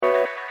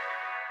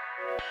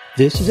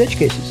This is Edge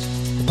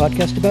Cases, the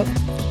podcast about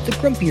the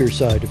grumpier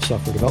side of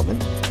software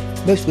development,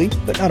 mostly,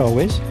 but not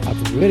always,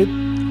 Apple-related.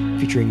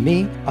 Featuring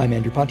me, I'm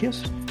Andrew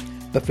Pontius.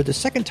 But for the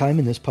second time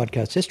in this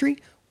podcast's history,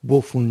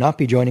 Wolf will not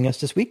be joining us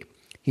this week.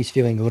 He's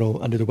feeling a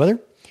little under the weather.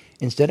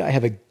 Instead, I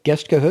have a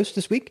guest co-host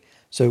this week.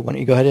 So why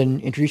don't you go ahead and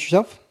introduce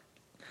yourself?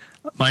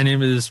 My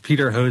name is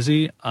Peter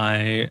Hosey.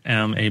 I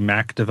am a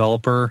Mac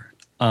developer.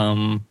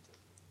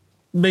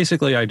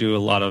 Basically, I do a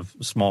lot of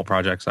small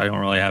projects. I don't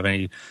really have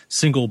any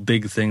single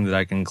big thing that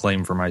I can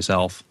claim for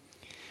myself.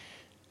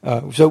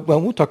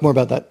 We'll talk more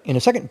about that in a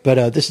second.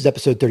 But this is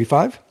episode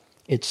 35.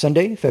 It's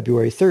Sunday,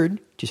 February 3rd,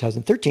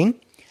 2013.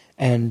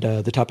 And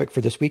the topic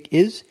for this week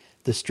is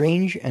the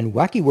strange and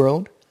wacky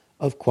world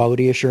of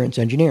quality assurance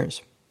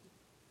engineers.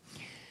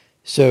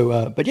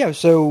 First,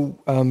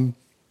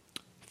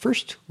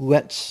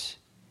 let's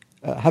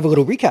have a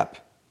little recap.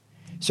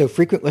 So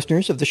frequent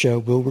listeners of the show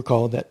will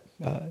recall that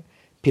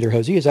Peter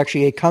Hosey is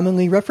actually a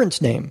commonly referenced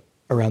name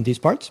around these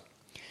parts.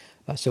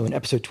 So in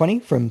episode 20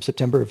 from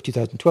September of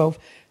 2012,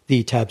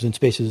 the Tabs and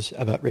Spaces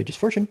of Outrageous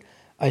Fortune,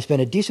 I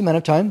spent a decent amount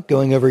of time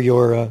going over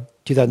your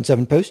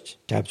 2007 post,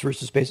 Tabs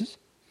versus Spaces.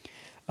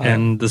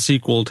 And the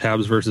sequel,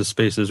 Tabs versus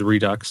Spaces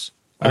Redux.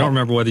 I don't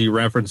remember whether you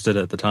referenced it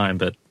at the time,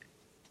 but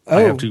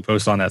I have 2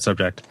 posts on that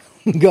subject.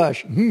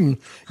 Gosh,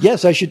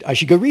 yes, I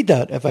should go read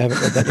that if I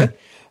haven't read that yet.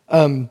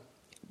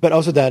 But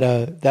also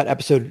that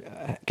episode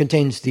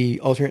contains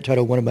the alternate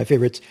title, one of my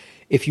favorites.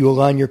 If you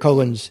align your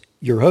colons,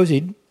 you're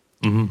hosied.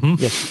 Mm-hmm.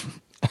 Yes.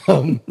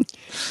 And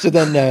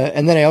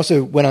then I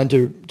also went on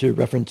to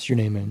reference your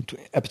name in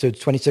episodes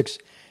 26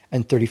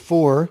 and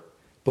 34,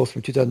 both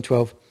from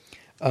 2012,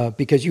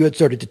 because you had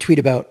started to tweet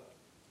about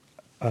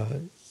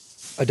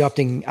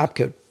adopting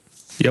AppCode.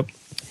 Yep.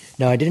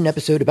 Now, I did an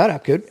episode about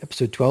AppCode,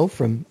 episode 12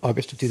 from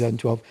August of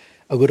 2012,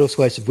 a little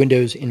slice of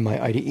Windows in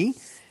my IDE.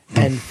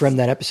 And from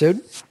that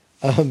episode,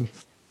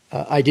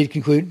 I did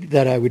conclude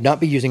that I would not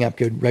be using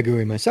AppCode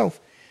regularly myself,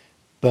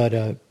 but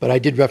I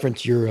did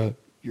reference your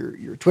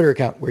Twitter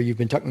account where you've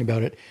been talking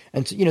about it,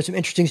 and some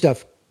interesting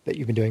stuff that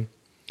you've been doing.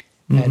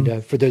 Mm-hmm.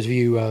 And for those of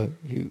you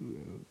who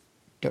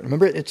don't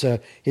remember it, it's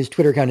his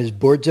Twitter account is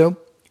Boredzo,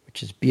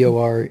 which is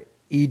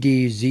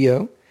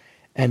Boredzo.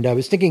 And I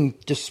was thinking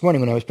just this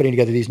morning when I was putting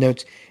together these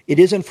notes, it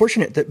is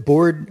unfortunate that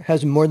bored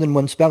has more than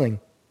one spelling.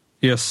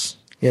 Yes.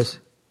 Yes.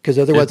 Because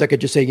otherwise I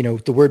could just say,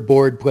 the word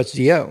board plus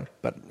ZO,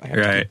 but I have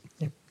right.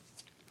 to. Yeah.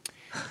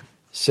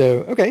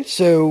 So, okay.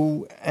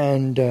 So,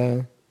 and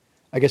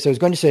I guess I was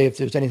going to say if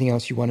there's anything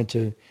else you wanted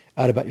to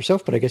add about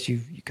yourself, but I guess you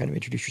kind of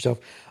introduced yourself.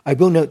 I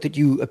will note that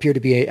you appear to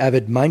be an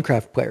avid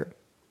Minecraft player.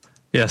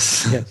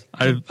 Yes.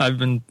 I've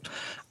been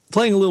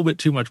playing a little bit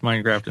too much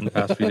Minecraft in the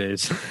past few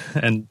days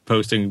and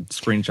posting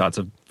screenshots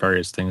of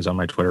various things on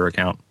my Twitter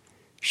account.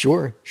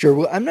 Sure.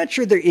 Well, I'm not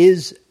sure there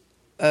is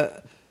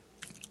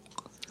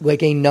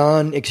like a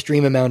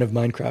non-extreme amount of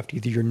Minecraft.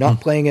 Either you're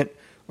not playing it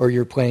or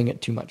you're playing it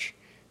too much.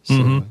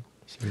 So,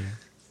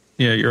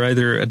 yeah, you're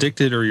either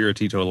addicted or you're a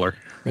teetotaler.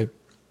 Right.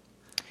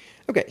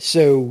 Okay,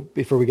 so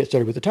before we get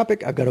started with the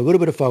topic, I've got a little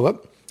bit of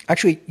follow-up.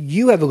 Actually,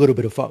 you have a little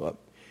bit of follow-up.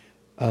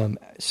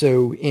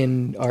 So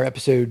in our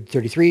episode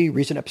 33,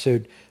 recent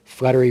episode,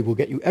 Flattery Will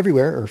Get You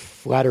Everywhere, or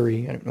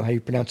Flattery, I don't know how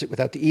you pronounce it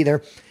without the E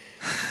there.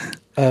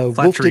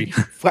 Flattery.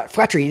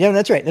 Flattery, no,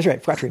 that's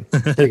right, Flattery.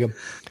 There you go.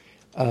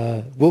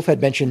 Wolf had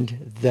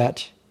mentioned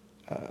that,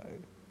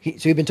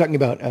 he'd been talking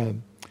about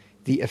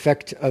the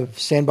effect of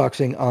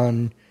sandboxing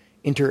on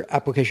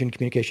inter-application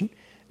communication,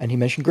 and he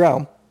mentioned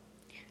Growl.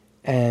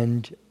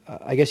 And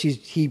I guess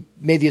he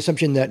made the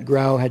assumption that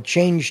Growl had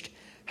changed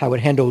how it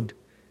handled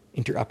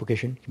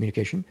inter-application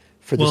communication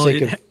for the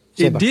sake of sandboxing.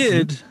 It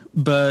did,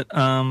 but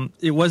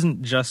it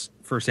wasn't just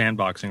for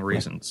sandboxing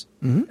reasons.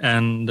 Right. Mm-hmm.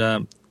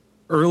 And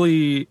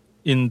early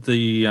in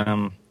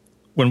the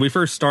when we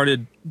first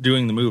started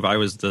doing the move, I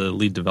was the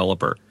lead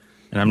developer,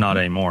 and I'm not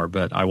anymore,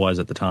 but I was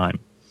at the time.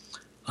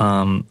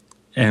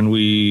 And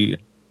we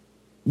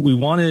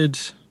wanted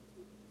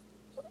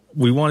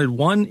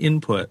one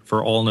input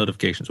for all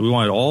notifications. We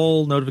wanted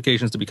all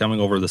notifications to be coming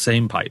over the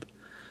same pipe,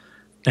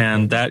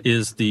 and that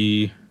is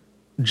the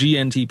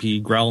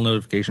GNTP, Growl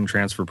Notification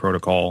Transfer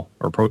Protocol,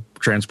 or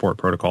Transport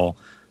Protocol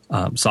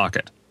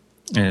socket,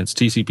 and it's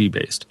TCP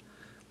based.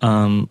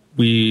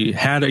 We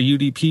had a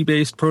UDP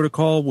based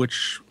protocol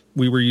which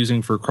we were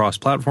using for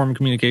cross-platform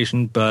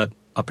communication, but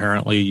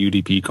apparently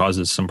UDP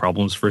causes some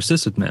problems for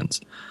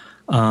sysadmins.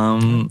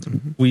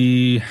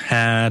 We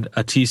had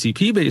a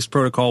TCP based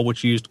protocol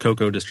which used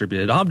Cocoa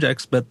distributed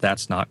objects, but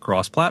that's not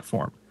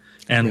cross-platform.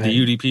 And the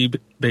UDP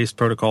based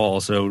protocol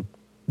also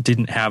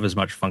didn't have as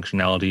much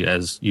functionality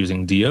as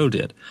using DO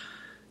did.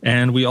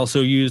 And we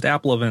also used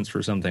Apple events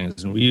for some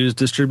things, and we used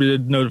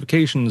distributed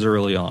notifications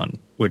early on,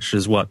 which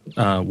is what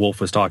Wolf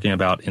was talking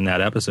about in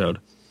that episode,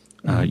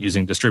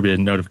 using distributed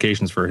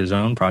notifications for his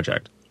own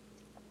project.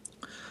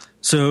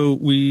 So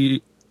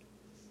we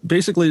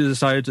basically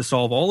decided to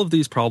solve all of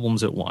these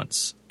problems at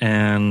once,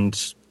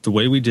 and the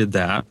way we did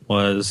that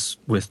was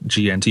with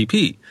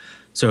GNTP.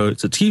 So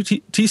it's a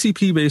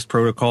TCP-based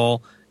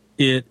protocol.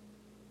 It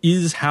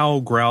is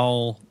how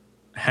Growl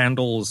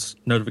handles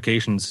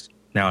notifications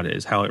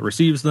nowadays, how it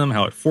receives them,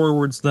 how it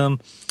forwards them.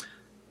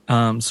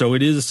 So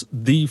it is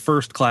the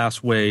first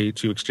class way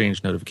to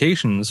exchange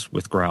notifications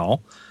with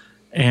Growl,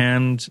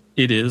 and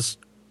it is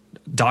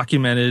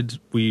documented.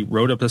 We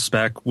wrote up a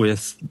spec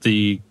with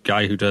the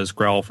guy who does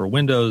Growl for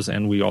Windows,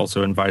 and we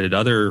also invited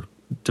other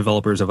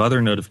developers of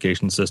other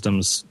notification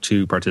systems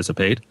to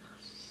participate.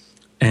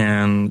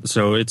 And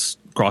so it's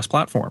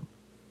cross-platform.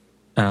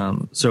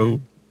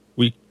 So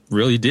we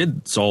really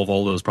did solve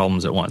all those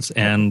problems at once.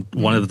 And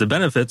one of the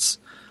benefits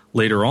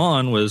later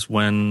on was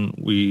when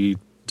we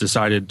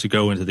decided to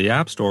go into the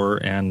App Store,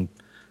 and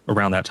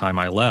around that time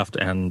I left.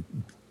 And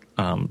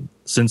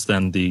since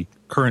then, the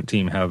current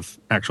team have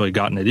actually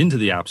gotten it into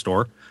the App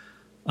Store.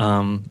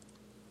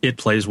 It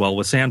plays well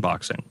with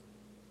sandboxing,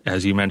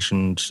 as you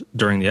mentioned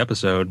during the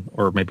episode,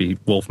 or maybe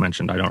Wolf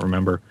mentioned, I don't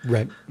remember.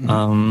 Right.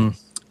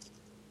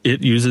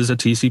 It uses a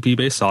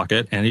TCP-based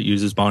socket, and it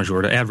uses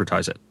Bonjour to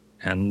advertise it,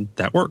 and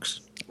that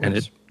works. And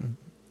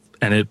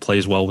it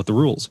plays well with the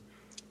rules.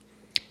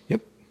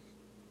 Yep.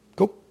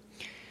 Cool.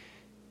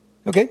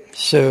 Okay,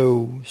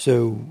 so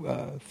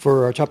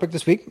for our topic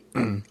this week,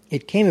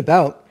 it came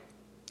about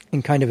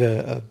in kind of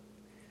a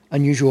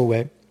unusual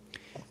way.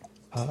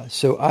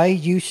 So I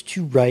used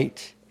to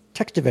write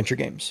text adventure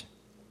games.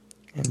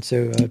 And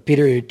so,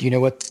 Peter, do you know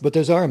what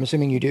those are? I'm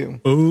assuming you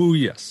do. Oh,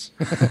 yes.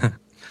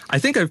 I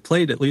think I've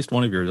played at least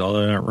one of yours,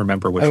 although I don't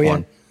remember which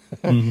one.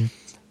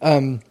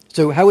 Mm-hmm.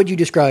 So how would you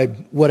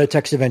describe what a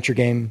text adventure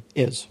game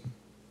is?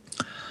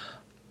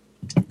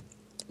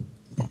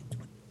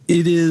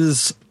 It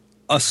is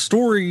a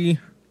story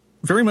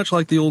very much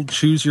like the old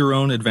Choose Your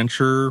Own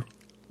Adventure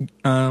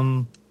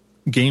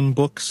game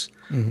books,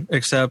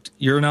 except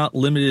you're not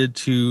limited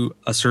to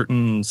a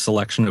certain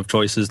selection of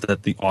choices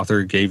that the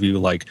author gave you,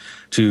 like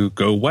to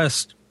go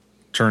west,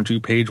 turn to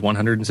page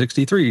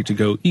 163, to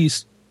go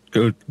east,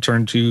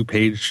 turn to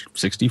page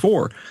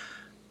 64.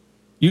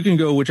 You can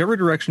go whichever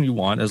direction you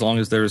want as long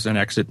as there's an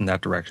exit in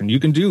that direction. You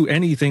can do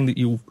anything that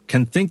you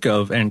can think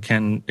of and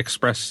can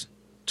express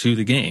to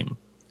the game.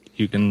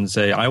 You can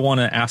say, I want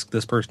to ask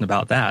this person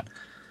about that.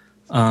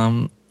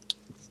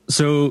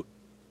 So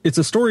it's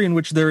a story in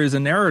which there is a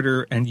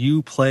narrator and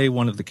you play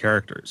one of the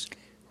characters.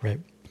 Right.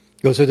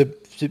 So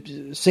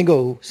the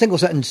single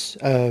sentence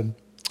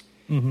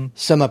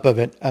sum up of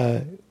it,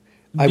 I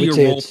would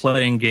say a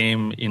role-playing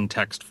game in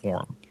text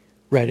form.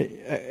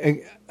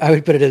 Right. I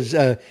would put it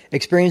as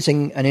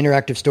experiencing an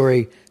interactive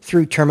story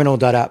through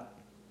terminal.app.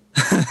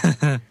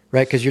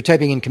 Right, because you're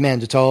typing in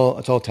commands. It's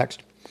all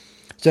text.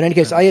 So in any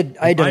case, I had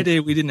in my day,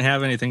 we didn't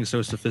have anything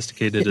so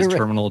sophisticated as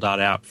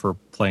terminal.app for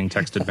playing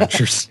text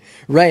adventures.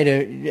 Right.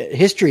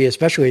 History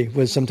especially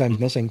was sometimes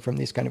missing from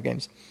these kind of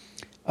games.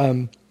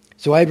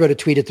 So I wrote a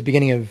tweet at the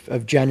beginning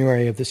of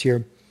January of this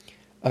year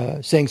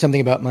saying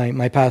something about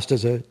my past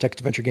as a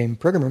text adventure game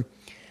programmer.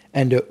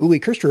 And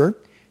Uli Kirsterer,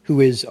 who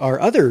is our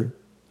other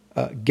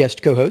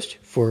guest co-host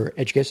for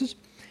Edge Cases,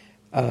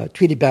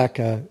 tweeted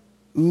back,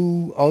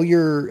 all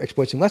your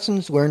exploits and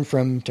lessons learned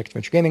from text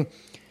adventure gaming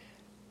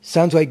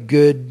sounds like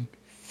good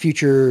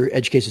future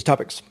Edge Cases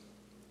topics.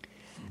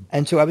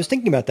 And so I was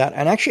thinking about that.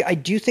 And actually, I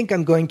do think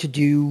I'm going to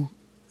do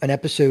an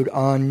episode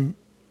on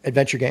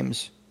adventure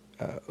games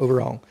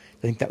overall.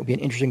 I think that would be an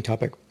interesting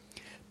topic.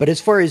 But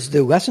as far as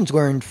the lessons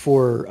learned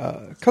for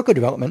Cocoa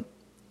development,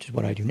 which is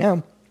what I do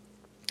now,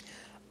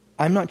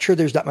 I'm not sure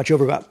there's that much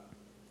overlap.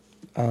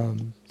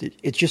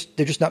 They're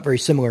just not very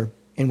similar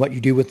in what you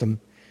do with them.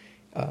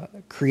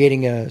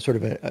 Creating a sort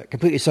of a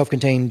completely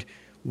self-contained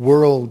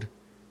world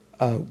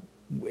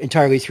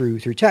entirely through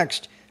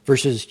text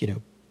versus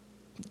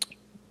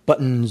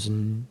buttons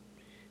and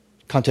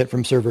content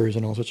from servers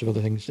and all sorts of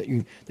other things that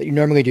you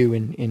normally do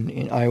in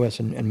iOS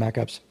and Mac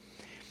apps.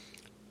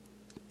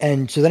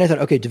 And so then I thought,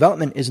 okay,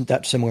 development isn't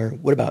that similar.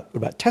 What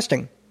about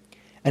testing?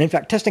 And in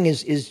fact, testing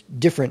is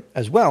different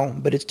as well,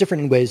 but it's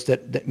different in ways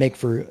that make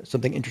for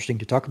something interesting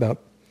to talk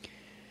about.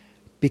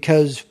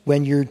 Because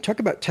when you talk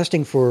about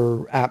testing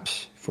for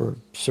apps, for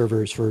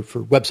servers, for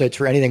websites,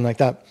 for anything like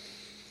that,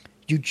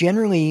 you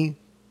generally,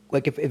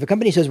 like if a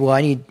company says, well,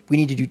 we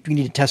need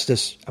to test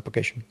this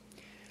application,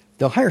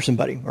 they'll hire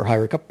somebody or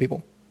hire a couple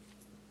people,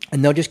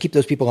 and they'll just keep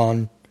those people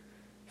on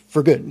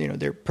for good.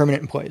 They're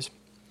permanent employees.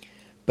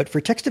 But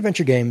for text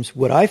adventure games,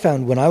 what I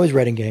found when I was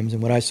writing games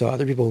and what I saw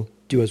other people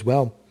do as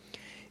well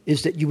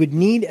is that you would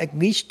need at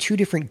least two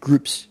different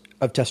groups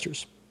of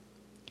testers.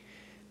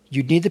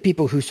 You'd need the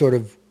people who sort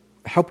of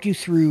helped you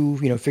through,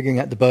 figuring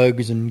out the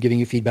bugs and giving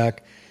you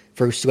feedback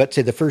for, let's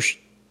say, the first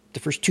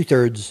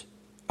 2/3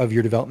 of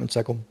your development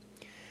cycle.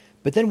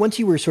 But then once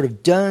you were sort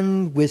of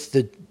done with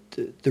the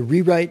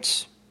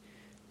rewrites,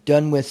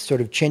 done with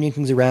sort of changing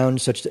things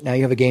around such that now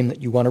you have a game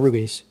that you want to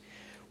release,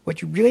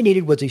 what you really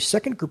needed was a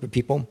second group of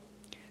people,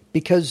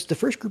 because the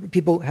first group of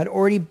people had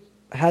already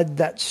had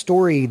that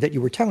story that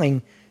you were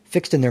telling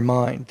fixed in their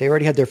mind. They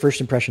already had their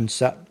first impressions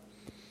set.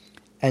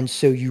 And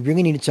so you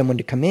really needed someone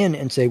to come in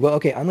and say, well,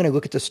 okay, I'm going to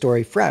look at the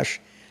story fresh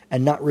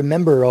and not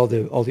remember all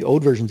the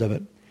old versions of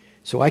it.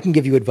 So I can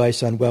give you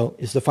advice on, well,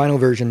 is the final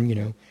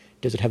version,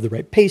 does it have the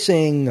right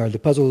pacing? Are the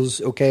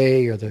puzzles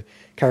okay? Are the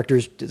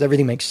characters, does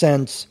everything make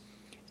sense?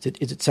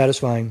 Is it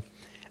satisfying?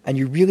 And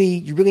you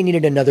really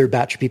needed another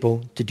batch of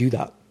people to do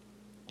that.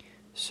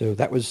 So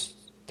that was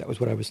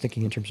what I was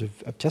thinking in terms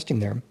of testing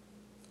there.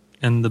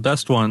 And the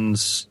best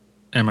ones,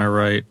 am I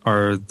right,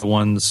 are the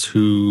ones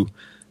who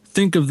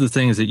think of the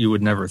things that you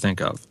would never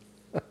think of.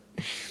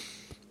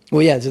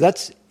 Well, yeah. So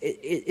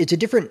it's a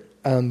different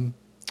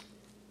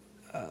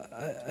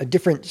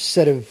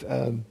set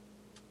of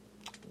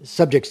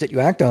subjects that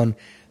you act on,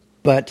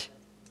 but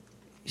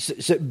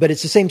it's the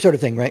same sort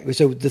of thing, right?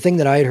 So the thing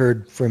that I had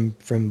heard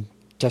from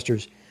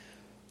testers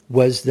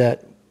was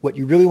that what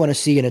you really want to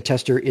see in a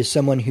tester is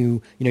someone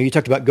who, you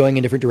talked about going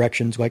in different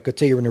directions. Like, let's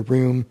say you're in a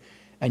room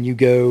and you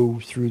go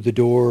through the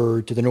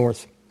door to the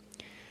north.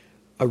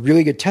 A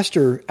really good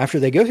tester, after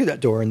they go through that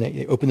door and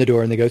they open the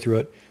door and they go through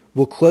it,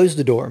 will close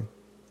the door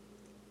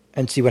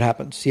and see what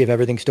happens. See if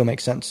everything still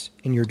makes sense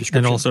in your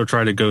description. And also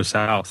try to go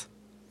south.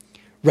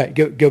 Right.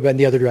 Go in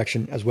the other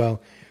direction as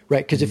well.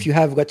 Right. Because if you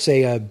have, let's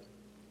say,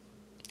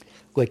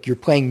 like you're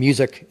playing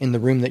music in the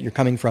room that you're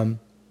coming from,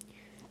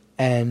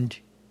 and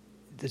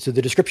so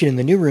the description in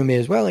the new room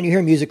is, well, and you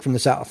hear music from the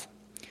south.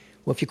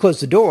 Well, if you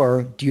close the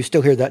door, do you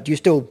still hear that? Do you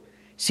still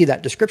see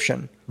that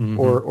description? Mm-hmm.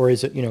 Or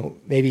is it,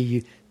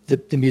 maybe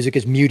the music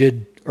is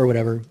muted or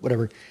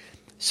whatever.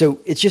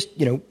 So it's just,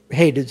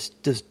 hey, does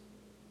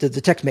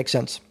the text make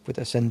sense with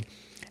this? And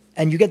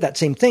you get that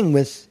same thing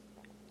with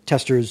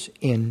testers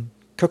in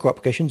Cocoa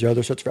applications or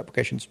other sorts of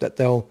applications that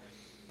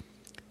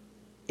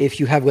if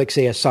you have, like,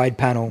 say, a side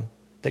panel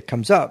that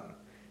comes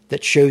up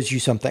that shows you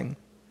something,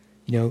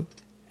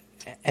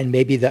 and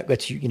maybe that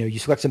lets you, you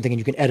select something and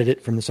you can edit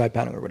it from the side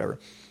panel or whatever,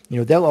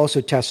 they'll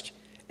also test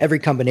every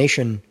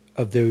combination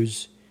of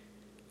those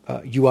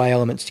UI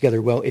elements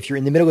together. Well, if you're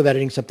in the middle of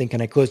editing something,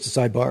 can I close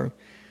the sidebar?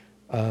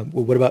 Well,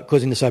 what about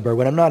closing the sidebar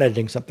when I'm not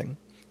editing something?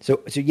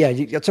 So yeah,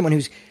 you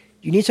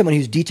need someone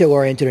who's detail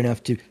oriented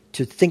enough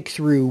to think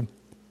through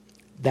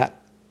that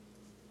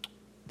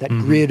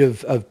grid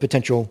of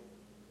potential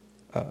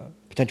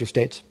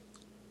states.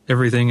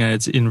 Everything in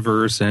its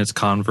inverse and its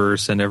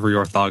converse and every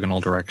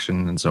orthogonal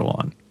direction and so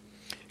on.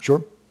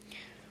 Sure.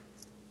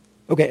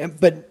 Okay,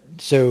 but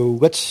so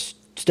let's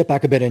step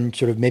back a bit and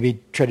sort of maybe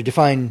try to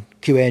define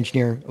QA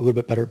engineer a little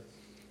bit better.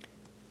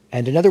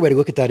 And another way to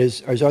look at that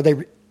is are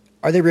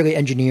they really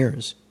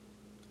engineers?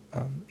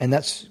 And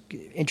that's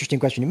an interesting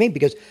question to me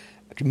because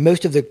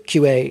most of the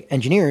QA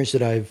engineers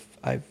that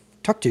I've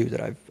talked to,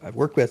 that I've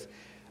worked with,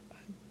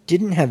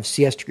 didn't have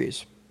CS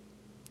degrees.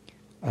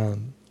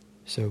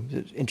 So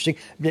it's interesting.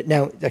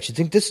 Now, actually, I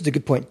think this is a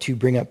good point to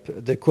bring up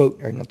the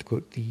quote, or not the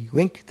quote, the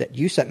link that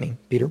you sent me,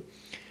 Peter,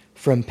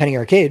 from Penny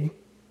Arcade.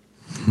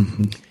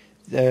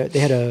 They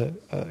had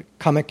a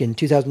comic in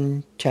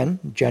 2010,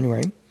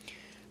 January,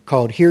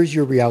 called Here's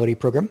Your Reality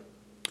Program.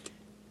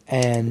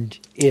 And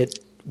it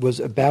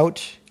was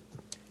about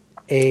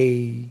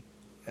a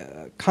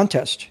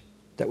contest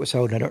that was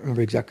held. I don't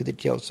remember exactly the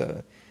details.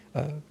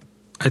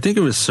 I think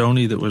it was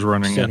Sony that was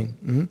running it.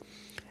 Mm-hmm.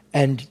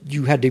 And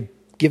you had to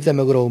give them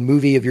a little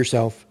movie of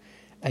yourself,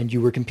 and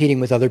you were competing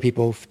with other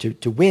people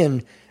to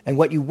win. And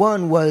what you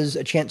won was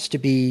a chance to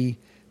be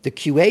the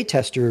QA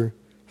tester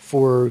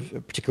for a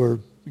particular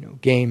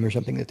game or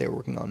something that they were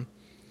working on.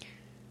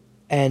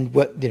 And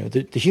what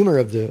the humor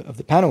of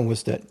the panel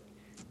was that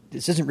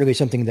this isn't really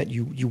something that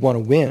you want to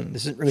win.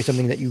 This isn't really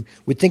something that you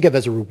would think of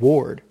as a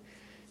reward.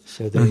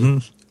 So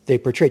they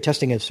portray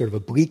testing as sort of a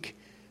bleak,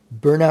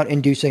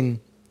 burnout-inducing,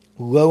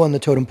 low on the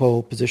totem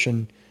pole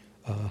position,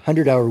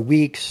 100-hour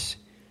weeks,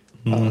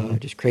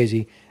 just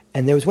crazy.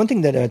 And there was one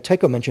thing that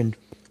Tycho mentioned,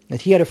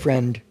 that he had a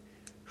friend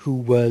who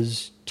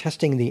was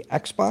testing the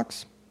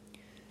Xbox,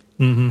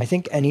 I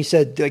think, and he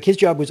said like his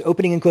job was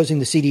opening and closing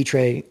the CD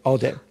tray all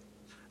day.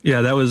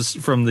 Yeah, that was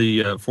from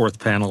the fourth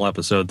panel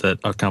episode that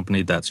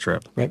accompanied that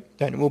strip. Right.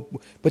 And we'll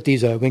put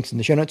these links in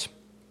the show notes.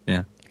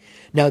 Yeah.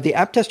 Now, the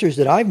app testers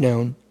that I've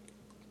known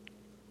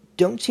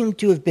don't seem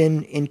to have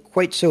been in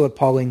quite so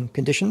appalling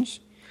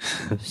conditions.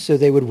 So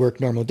they would work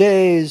normal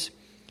days,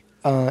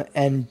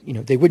 and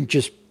they wouldn't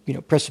just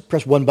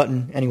press one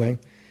button anyway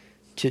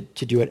to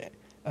do it.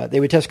 They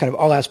would test kind of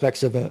all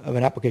aspects of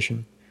an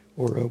application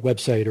or a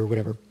website or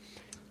whatever.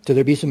 So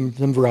there'd be some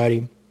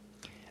variety.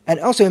 And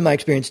also, in my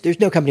experience, there's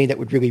no company that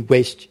would really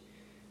waste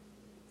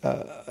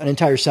an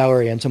entire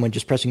salary on someone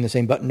just pressing the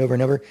same button over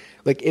and over.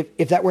 Like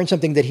if that weren't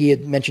something that he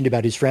had mentioned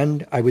about his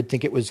friend, I would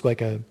think it was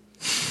like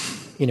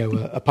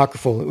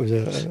apocryphal. It was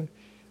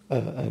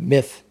a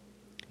myth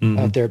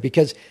out there,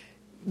 because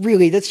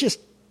really that's just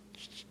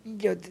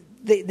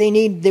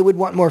they would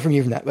want more from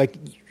you from that. Like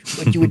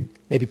you would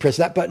maybe press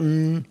that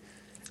button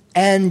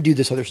and do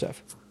this other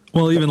stuff.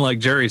 Well, even like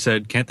Jerry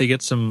said, can't they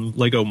get some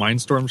Lego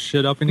Mindstorm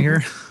shit up in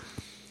here?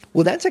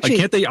 Well, that's actually...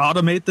 can't they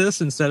automate this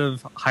instead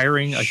of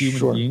hiring a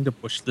human being to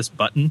push this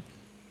button?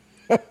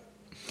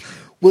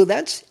 Well,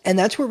 that's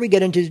where we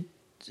get into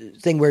the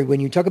thing where when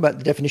you talk about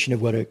the definition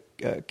of what a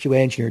QA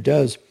engineer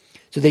does,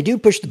 so they do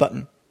push the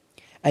button,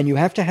 and you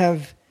have to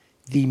have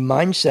the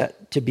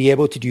mindset to be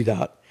able to do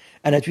that.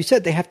 And as we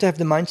said, they have to have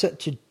the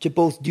mindset to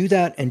both do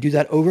that and do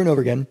that over and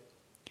over again,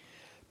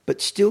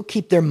 but still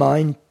keep their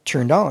mind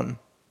turned on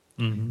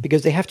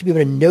because they have to be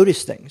able to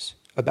notice things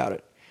about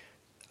it.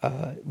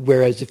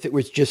 Whereas if it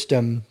was just,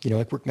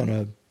 like working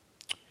on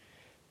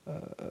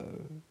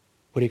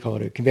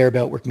a conveyor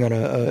belt, working on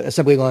a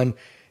assembly line,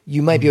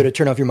 you might be able to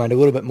turn off your mind a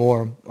little bit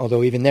more,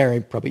 although even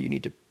there, probably you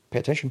need to pay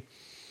attention.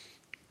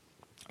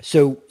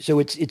 So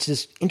it's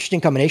this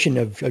interesting combination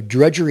of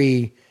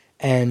drudgery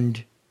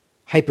and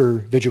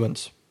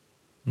hypervigilance.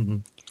 Mm-hmm.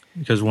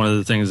 Because one of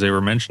the things they were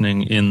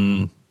mentioning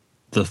in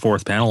the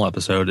fourth panel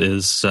episode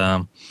is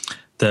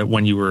that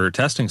when you were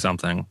testing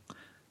something,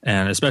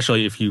 and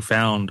especially if you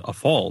found a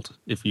fault,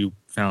 if you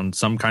found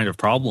some kind of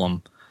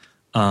problem,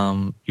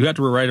 you had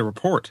to write a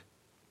report,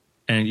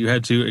 and you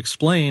had to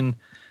explain.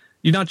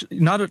 You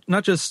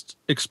not just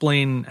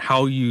explain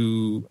how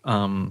you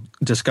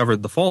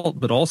discovered the fault,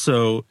 but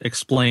also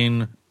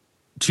explain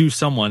to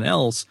someone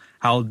else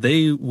how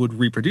they would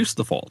reproduce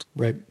the fault.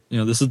 Right.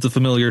 This is the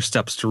familiar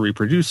steps to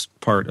reproduce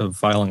part of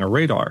filing a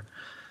radar.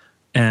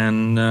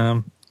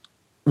 And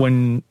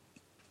when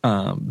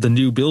the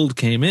new build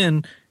came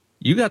in,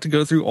 you got to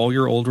go through all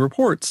your old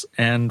reports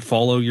and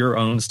follow your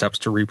own steps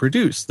to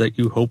reproduce that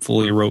you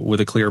hopefully wrote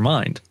with a clear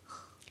mind.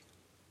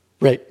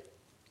 Right.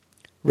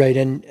 Right.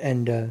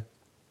 And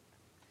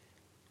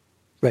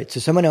right. So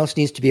someone else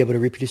needs to be able to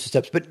reproduce the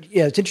steps. But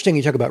yeah, it's interesting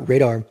you talk about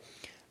radar.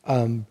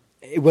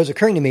 It was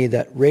occurring to me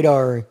that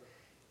radar,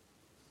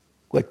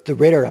 like the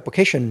radar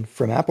application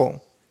from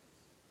Apple,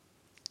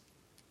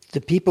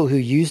 the people who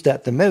use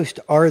that the most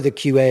are the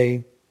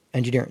QA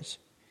engineers.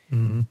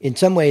 Mm-hmm. In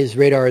some ways,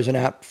 radar is an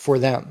app for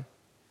them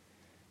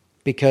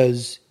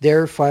because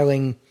they're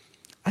filing,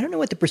 I don't know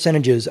what the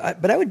percentage is,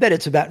 but I would bet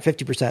it's about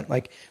 50%.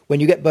 Like when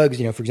you get bugs,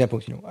 for example,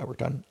 I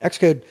worked on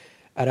Xcode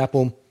at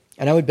Apple,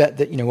 and I would bet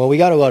that, we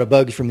got a lot of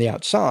bugs from the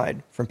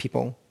outside from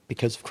people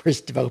because, of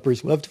course,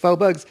 developers love to file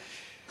bugs.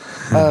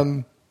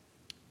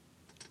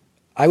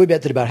 I would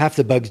bet that about half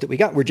the bugs that we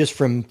got were just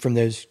from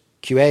those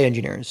QA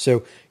engineers.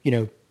 So,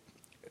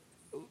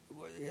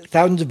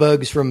 thousands of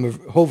bugs from a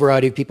whole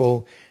variety of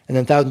people, and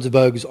then thousands of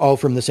bugs all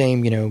from the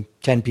same,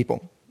 10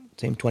 people,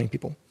 same 20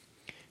 people.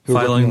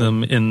 Filing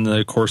them in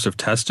the course of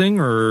testing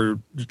or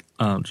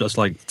just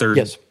like third?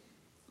 Yes.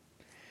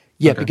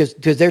 Yeah, okay. because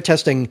they're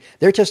testing,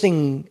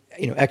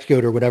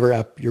 Xcode or whatever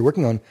app you're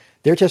working on.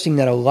 They're testing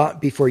that a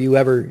lot before you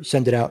ever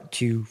send it out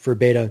for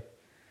beta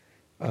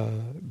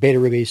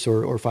release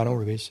or final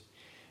release.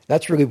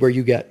 That's really where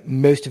you get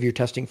most of your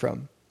testing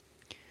from.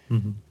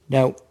 Mm-hmm.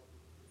 Now,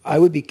 I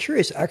would be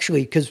curious,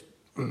 actually, because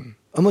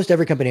almost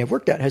every company I've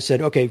worked at has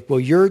said, okay, well,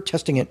 you're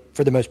testing it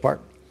for the most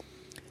part.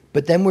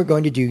 But then we're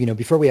going to do,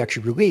 before we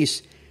actually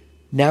release,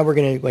 now we're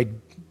going to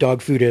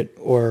dog food it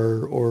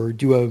or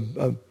do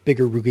a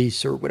bigger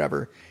release or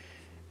whatever.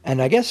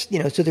 And I guess,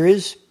 so there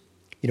is,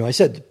 I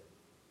said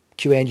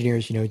QA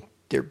engineers,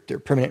 they're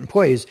permanent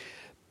employees,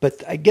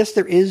 but I guess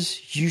there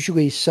is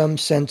usually some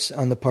sense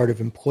on the part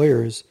of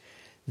employers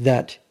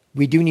that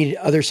we do need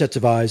other sets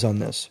of eyes on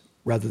this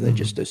rather than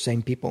just those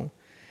same people.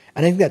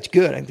 And I think that's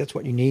good. I think that's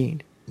what you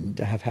need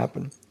to have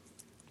happen.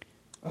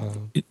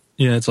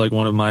 Yeah, it's like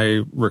one of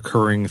my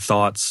recurring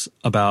thoughts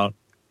about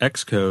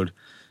Xcode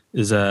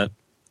is that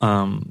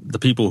the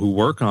people who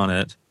work on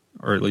it,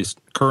 or at least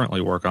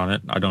currently work on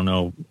it, I don't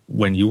know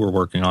when you were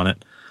working on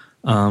it,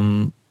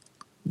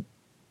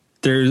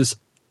 there's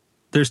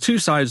two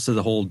sides to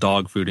the whole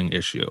dog fooding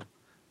issue.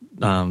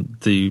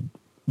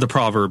 The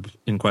proverb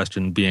in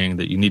question being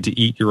that you need to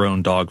eat your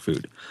own dog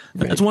food.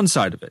 Right. That's one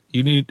side of it.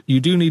 You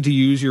do need to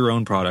use your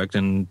own product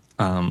and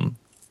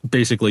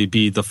basically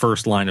be the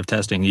first line of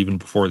testing even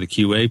before the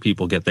QA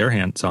people get their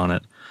hands on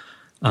it.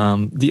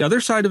 The other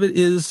side of it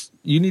is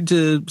you need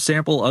to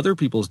sample other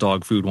people's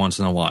dog food once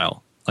in a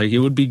while. Like it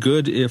would be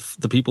good if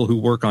the people who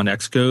work on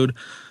Xcode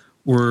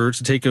were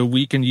to take a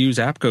week and use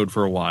AppCode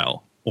for a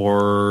while,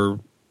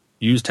 or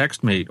use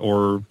TextMate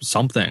or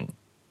something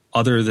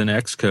other than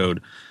Xcode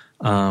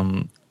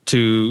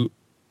to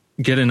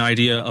get an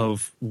idea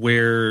of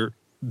where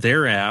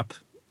their app,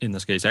 in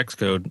this case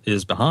Xcode,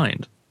 is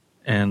behind,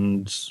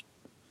 and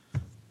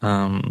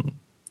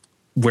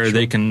where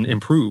they can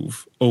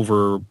improve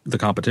over the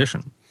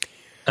competition,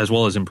 as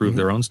well as improve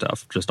their own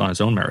stuff just on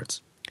its own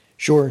merits.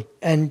 Sure.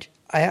 And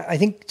I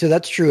think, so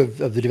that's true of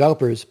the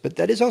developers, but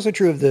that is also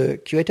true of the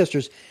QA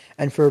testers.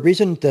 And for a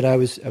reason that I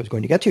was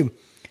going to get to,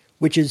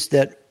 which is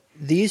that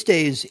these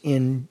days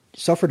in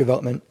software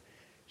development,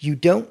 you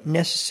don't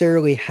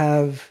necessarily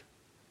have,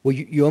 well,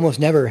 you almost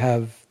never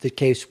have the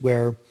case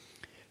where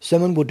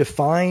someone will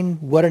define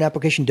what an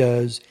application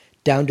does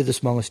down to the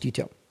smallest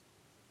detail.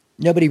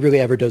 Nobody really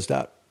ever does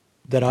that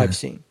I've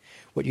seen.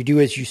 What you do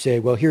is you say,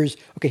 well, here's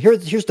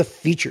the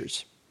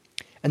features.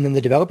 And then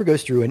the developer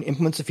goes through and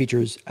implements the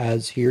features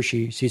as he or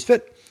she sees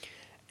fit.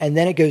 And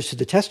then it goes to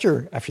the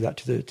tester after that,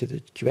 to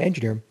the QA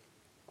engineer.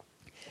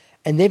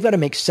 And they've got to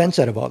make sense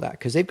out of all that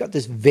because they've got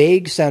this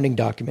vague sounding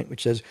document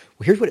which says,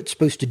 well, here's what it's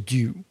supposed to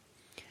do.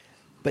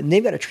 But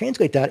they've got to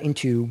translate that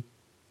into,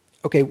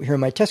 okay, here are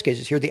my test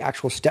cases. Here are the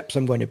actual steps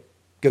I'm going to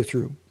go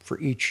through for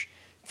each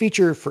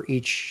feature, for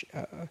each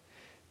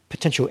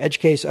potential edge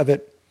case of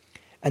it.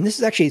 And this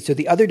is actually, so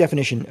the other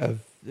definition of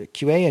the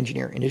QA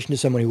engineer, in addition to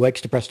someone who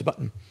likes to press the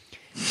button,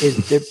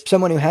 is they're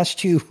someone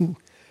who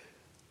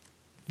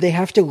they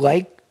have to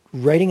like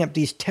writing up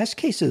these test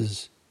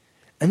cases.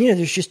 And,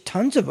 there's just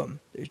tons of them.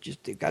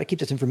 They've got to keep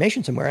this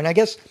information somewhere. And I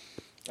guess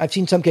I've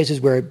seen some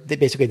cases where they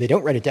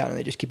don't write it down and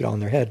they just keep it all in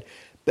their head.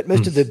 But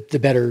most of the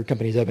better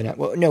companies I've been at,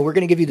 well, no, we're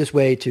going to give you this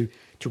way to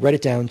write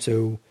it down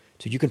so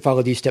you can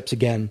follow these steps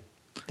again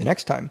the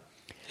next time.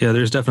 Yeah,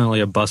 there's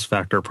definitely a bus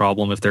factor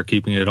problem if they're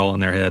keeping it all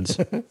in their heads.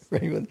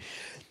 Right.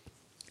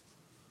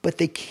 But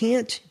they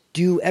can't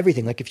do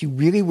everything. Like if you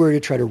really were to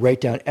try to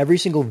write down every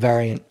single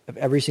variant of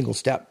every single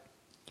step,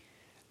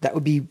 that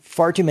would be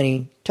far too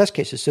many test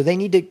cases. So they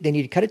need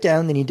to cut it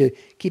down. They need to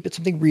keep it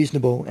something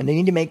reasonable, and they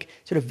need to make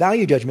sort of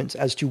value judgments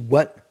as to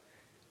what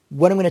I'm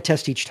going to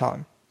test each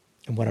time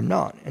and what I'm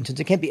not. And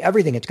since it can't be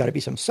everything, it's got to be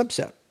some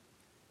subset.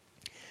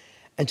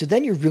 And so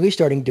then you're really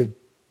starting to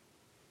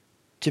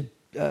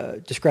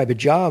describe a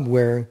job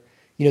where,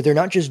 they're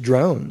not just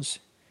drones.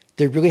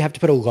 They really have to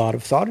put a lot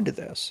of thought into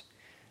this.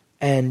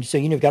 And so,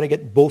 you've got to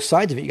get both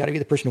sides of it. You got to get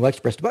the person who likes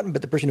to press the button,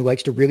 but the person who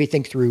likes to really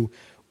think through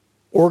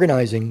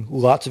organizing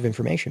lots of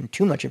information,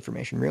 too much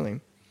information, really.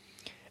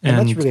 And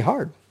that's really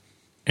hard.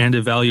 And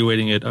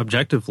evaluating it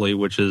objectively,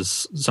 which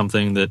is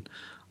something that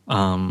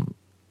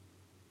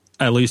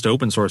at least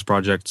open source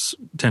projects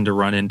tend to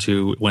run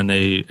into when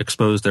they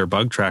expose their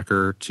bug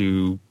tracker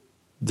to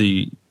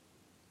the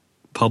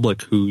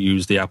public who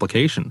use the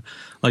application.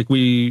 Like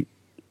we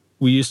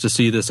used to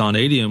see this on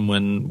Adium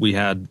when we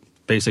had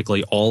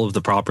basically all of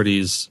the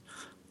properties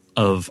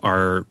of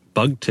our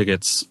bug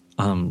tickets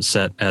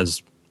set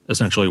as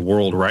essentially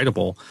world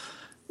writable,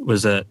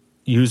 was that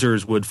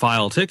users would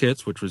file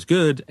tickets, which was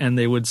good, and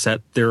they would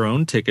set their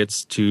own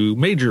tickets to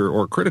major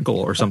or critical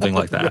or something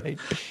like that. Right.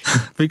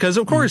 Because,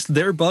 of course,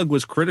 their bug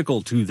was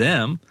critical to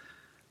them,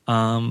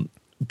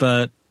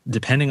 but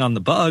depending on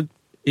the bug,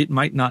 it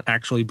might not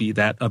actually be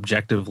that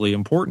objectively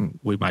important.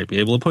 We might be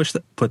able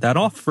to put that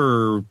off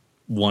for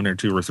 1 or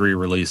 2 or 3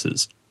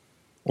 releases,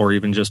 or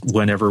even just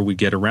whenever we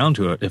get around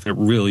to it, if it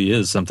really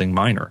is something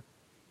minor.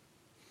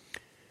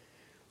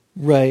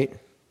 Right.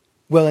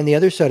 Well, and the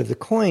other side of the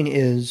coin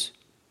is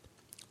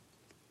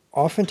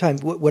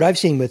oftentimes what I've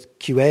seen with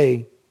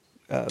QA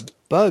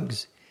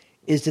bugs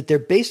is that they're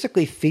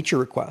basically feature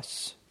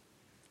requests,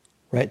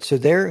 right? So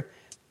they're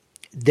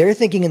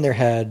thinking in their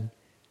head,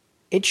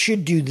 it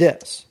should do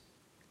this.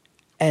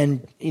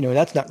 And,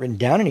 that's not written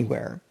down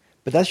anywhere,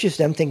 but that's just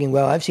them thinking,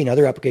 well, I've seen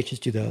other applications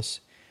do this,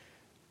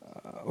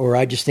 or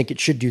I just think it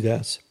should do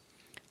this.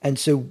 And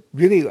so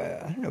really,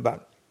 I don't know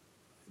about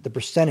the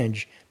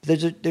percentage, but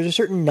there's a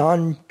certain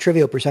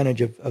non-trivial percentage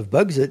of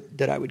bugs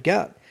that I would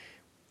get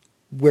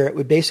where it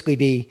would basically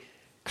be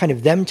kind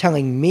of them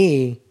telling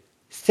me,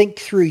 think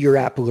through your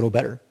app a little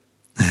better.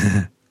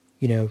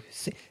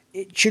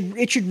 It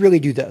should really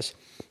do this.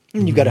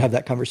 And you've got to have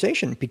that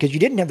conversation because you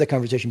didn't have that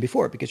conversation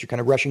before because you're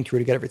kind of rushing through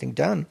to get everything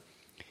done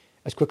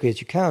as quickly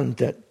as you can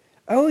that,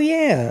 oh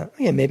yeah,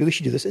 maybe we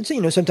should do this. And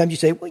so, sometimes you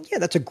say, well, yeah,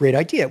 that's a great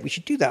idea. We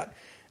should do that.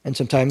 And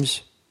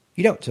sometimes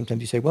you don't.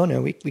 Sometimes you say, well,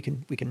 no, we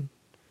can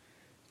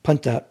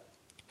punt that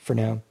for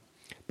now.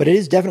 But it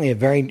is definitely a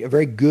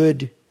very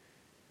good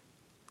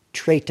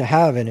trait to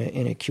have in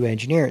a QA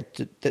engineer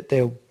that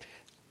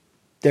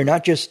they're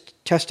not just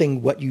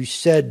testing what you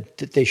said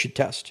that they should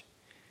test.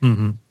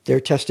 Mm-hmm. They're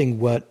testing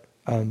what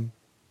kind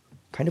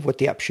of what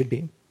the app should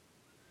be.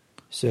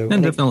 So,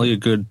 and definitely a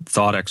good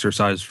thought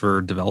exercise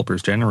for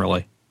developers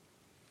generally.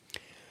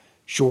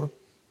 Sure.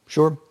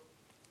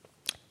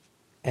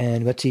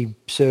 And let's see.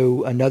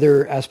 So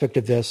another aspect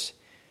of this.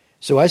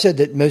 So I said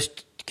that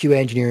most QA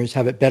engineers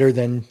have it better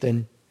than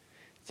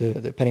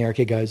the Penny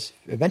Arcade guys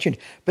mentioned,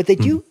 but they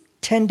do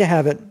tend to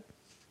have it.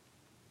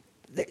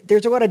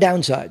 There's a lot of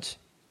downsides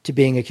to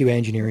being a QA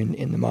engineer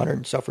in the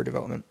modern software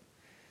development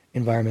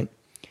environment.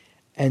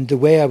 And the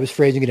way I was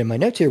phrasing it in my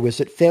notes here was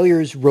that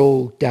failures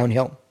roll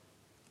downhill.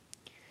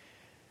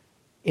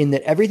 In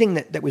that everything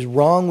that was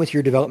wrong with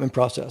your development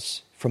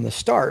process from the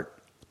start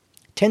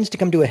tends to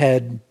come to a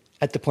head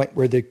at the point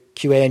where the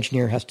QA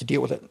engineer has to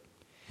deal with it.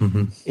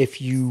 Mm-hmm.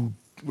 If you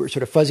were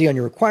sort of fuzzy on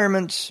your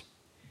requirements,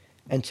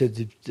 and so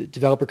the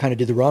developer kind of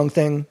did the wrong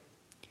thing,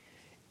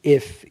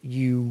 if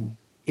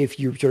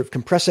you're sort of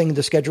compressing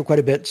the schedule quite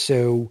a bit,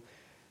 so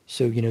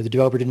the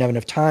developer didn't have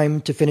enough time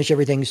to finish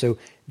everything, so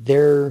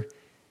their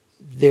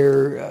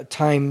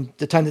time,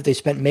 the time that they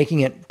spent making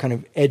it, kind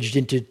of edged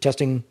into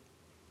testing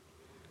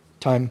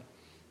time.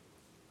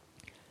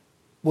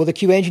 Well, the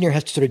QA engineer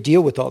has to sort of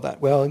deal with all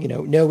that. Well,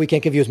 no, we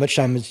can't give you as much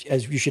time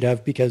as you should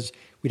have because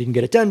we didn't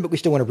get it done, but we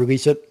still want to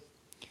release it.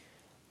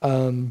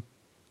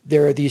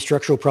 There are these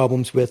structural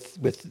problems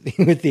with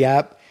the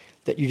app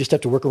that you just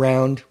have to work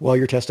around while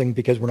you're testing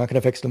because we're not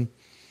going to fix them.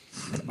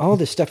 And all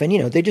this stuff,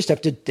 and they just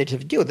have to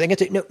deal with it. They can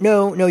say,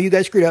 no, you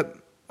guys screwed up.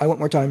 I want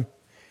more time.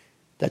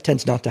 That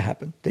tends not to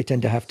happen. They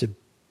tend to have to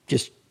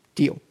just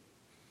deal.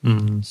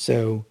 Mm-hmm.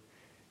 So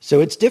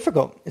it's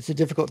difficult. It's a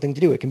difficult thing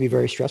to do. It can be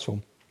very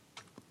stressful.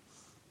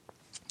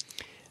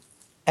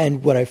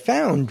 And what I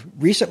found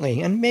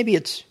recently, and maybe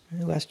it's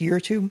the last year or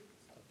two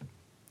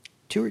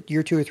or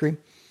three,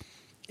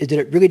 is that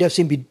it really does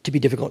seem to be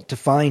difficult to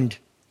find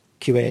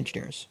QA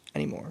engineers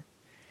anymore.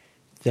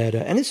 That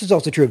and this is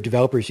also true of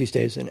developers these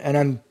days. And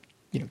I'm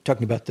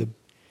talking about the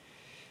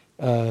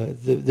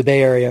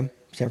Bay Area,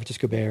 San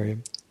Francisco Bay Area.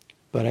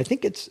 But I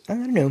think it's I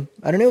don't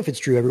know if it's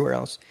true everywhere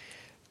else.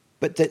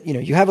 But that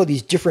you have all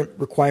these different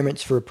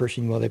requirements for a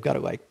person. Well, they've got to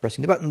like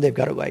pressing the button. They've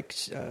got to like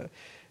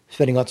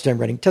spending lots of time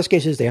writing test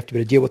cases. They have to be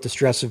able to deal with the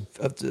stress of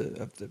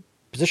the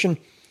position.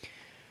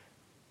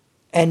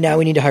 And now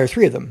we need to hire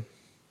 3 of them.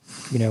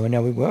 And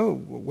now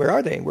where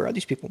are they? Where are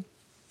these people?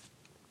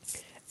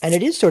 And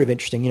it is sort of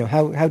interesting.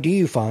 How do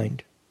you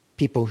find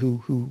people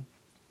who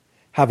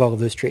have all of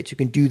those traits, who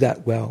can do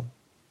that well?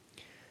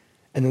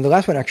 And then the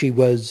last one actually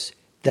was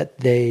that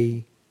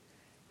they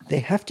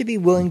have to be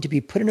willing to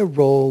be put in a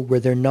role where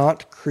they're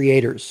not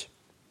creators.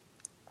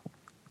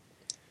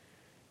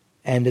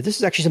 And this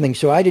is actually something,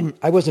 so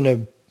I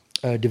wasn't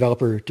a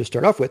developer to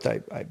start off with.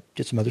 I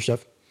did some other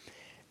stuff.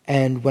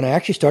 And when I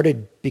actually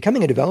started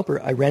becoming a developer,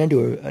 I ran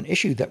into an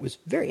issue that was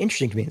very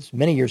interesting to me. It's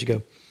many years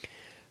ago.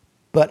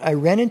 But I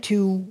ran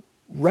into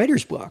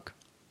writer's block,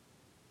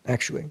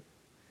 actually.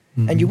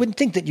 Mm-hmm. And you wouldn't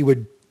think that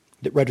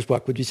that writer's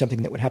block would be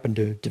something that would happen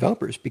to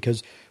developers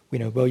because,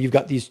 you've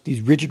got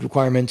these rigid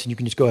requirements and you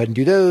can just go ahead and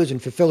do those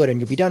and fulfill it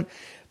and you'll be done.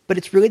 But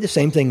it's really the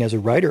same thing as a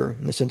writer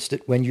in the sense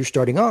that when you're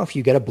starting off,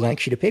 you get a blank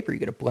sheet of paper, you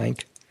get a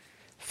blank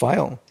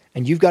file,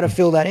 and you've got to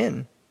fill that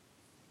in.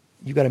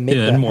 You've got to make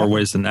that in more happen.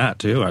 ways than that,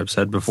 too. I've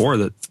said before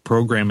that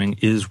programming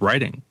is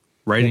writing.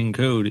 Writing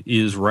code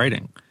is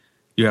writing.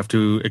 You have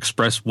to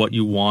express what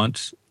you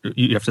want.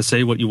 You have to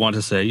say what you want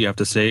to say. You have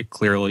to say it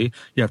clearly.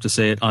 You have to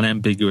say it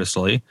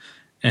unambiguously.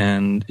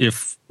 And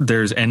if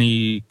there's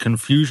any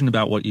confusion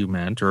about what you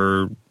meant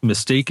or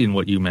mistake in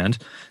what you meant,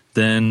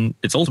 then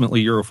it's ultimately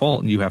your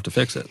fault and you have to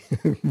fix it.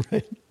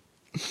 Right.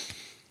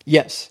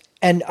 Yes.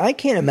 And I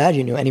can't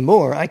imagine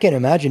anymore. I can't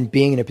imagine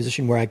being in a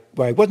position where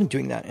I wasn't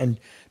doing that. And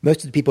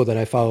most of the people that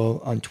I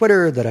follow on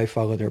Twitter, that I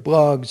follow their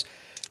blogs,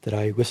 that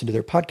I listen to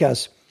their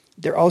podcasts,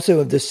 they're also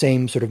of the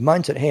same sort of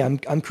mindset. Hey,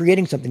 I'm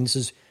creating something. This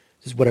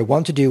is what I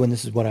want to do, and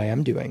this is what I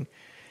am doing.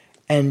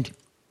 And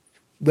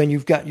when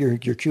you've got your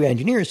QA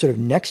engineers sort of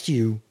next to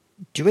you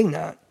doing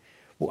that,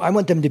 well, I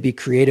want them to be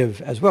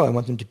creative as well. I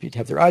want them to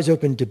have their eyes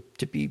open,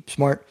 to be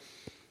smart,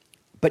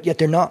 but yet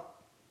they're not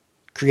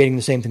creating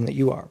the same thing that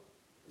you are.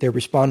 They're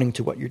responding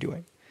to what you're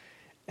doing,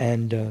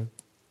 and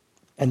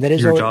that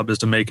is your job is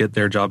to make it.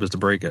 Their job is to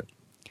break it.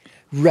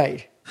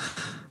 Right.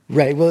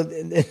 Well,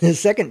 the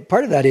second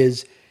part of that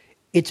is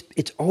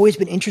it's always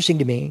been interesting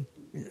to me.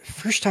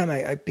 First time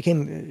I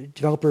became a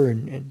developer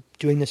and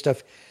doing this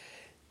stuff,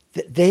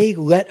 that they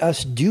let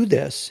us do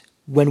this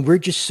when we're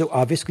just so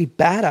obviously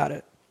bad at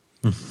it,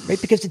 right?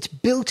 Because it's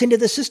built into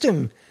the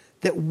system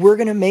that we're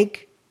going to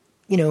make,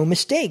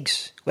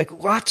 mistakes, like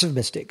lots of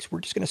mistakes.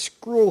 We're just going to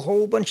screw a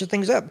whole bunch of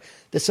things up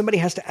that somebody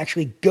has to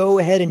actually go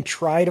ahead and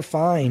try to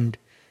find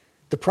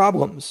the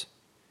problems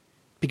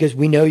because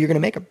we know you're going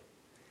to make them.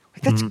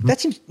 Like that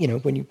seems,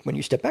 when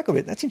you step back a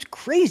bit, that seems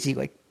crazy.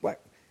 Like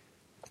what,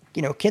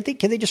 can't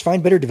they just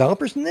find better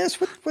developers than this?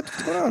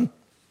 What's going on?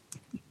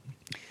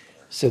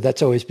 So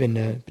that's always been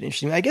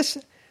interesting. I guess,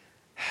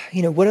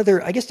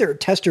 I guess there are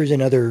testers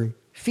in other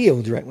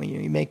fields, right? When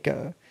you make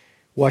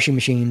washing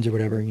machines or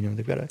whatever,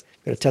 they've got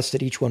to test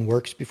that each one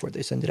works before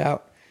they send it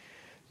out.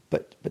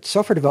 But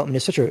software development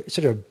is such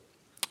a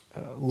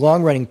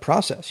long running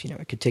process.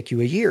 It could take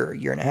you a year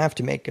and a half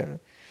to make a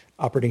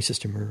operating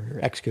system or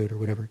Xcode or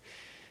whatever.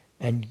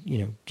 And,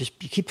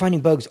 just you keep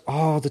finding bugs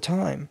all the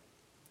time.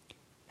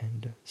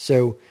 And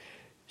so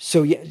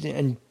yeah.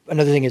 And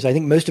another thing is I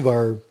think most of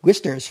our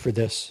listeners for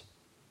this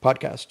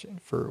podcast,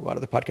 for a lot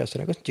of the podcasts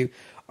that I listen to,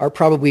 are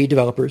probably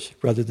developers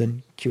rather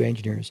than QA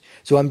engineers.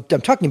 So I'm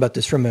talking about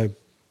this from a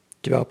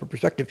developer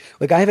perspective.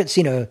 Like I haven't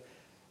seen a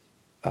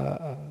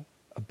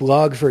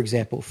blog, for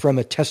example, from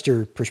a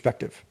tester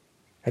perspective.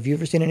 Have you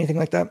ever seen anything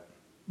like that?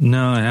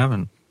 No, I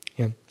haven't.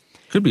 Yeah.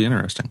 Could be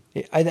interesting.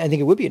 I think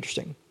it would be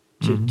interesting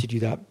to do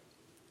that.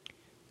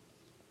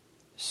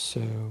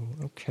 So,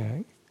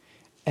 okay.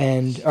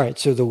 And all right,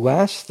 so the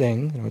last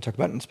thing I want to talk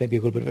about, and it's maybe a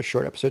little bit of a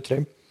short episode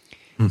today,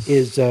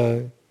 is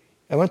I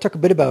want to talk a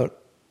bit about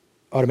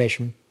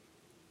automation.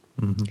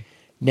 Mm-hmm.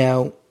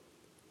 Now,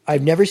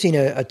 I've never seen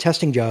a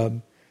testing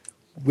job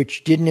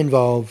which didn't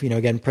involve,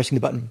 again, pressing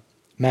the button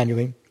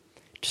manually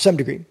to some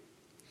degree.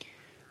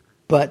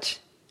 But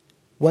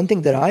one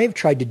thing that I've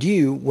tried to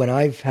do when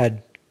I've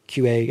had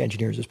QA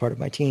engineers as part of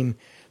my team,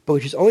 but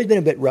which has always been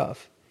a bit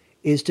rough,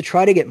 is to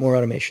try to get more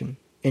automation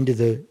into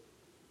the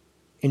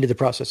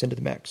process, into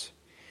the mix.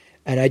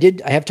 And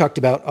I have talked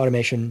about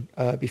automation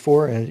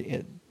before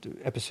in the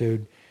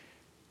episode.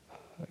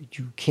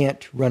 You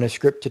can't run a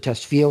script to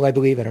test field, I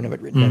believe. I don't have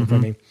it written down in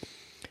front of me.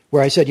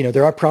 Where I said,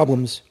 there are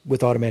problems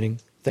with automating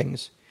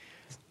things,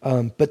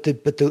 but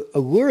the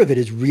allure of it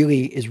is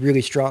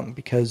really strong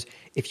because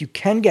if you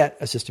can get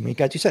a system, like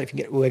you said, if you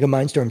can get like a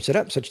Mindstorm set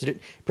up such that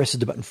it presses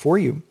the button for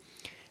you,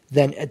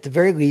 then at the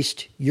very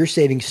least you're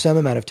saving some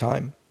amount of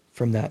time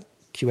from that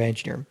QA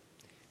engineer,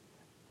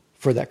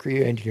 for that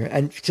QA engineer.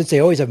 And since they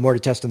always have more to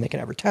test than they can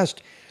ever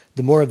test,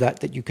 the more of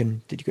that you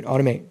can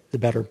automate, the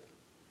better.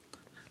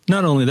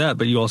 Not only that,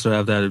 but you also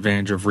have that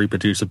advantage of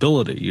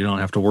reproducibility. You don't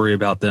have to worry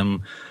about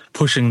them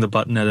pushing the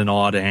button at an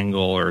odd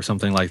angle or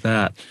something like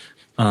that.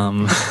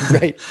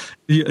 Right.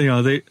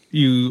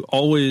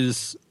 You're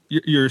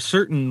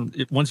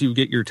certain once you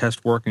get your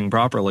test working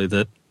properly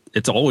that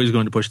it's always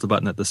going to push the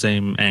button at the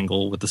same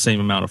angle with the same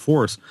amount of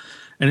force.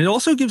 And it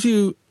also gives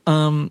you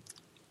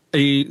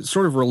a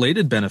sort of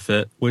related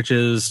benefit, which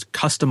is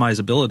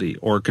customizability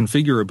or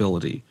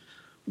configurability,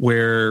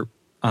 where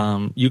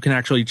you can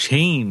actually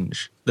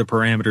change the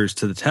parameters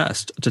to the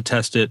test to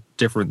test it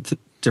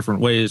different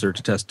ways or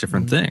to test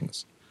different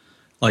things.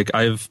 Like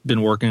I've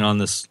been working on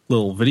this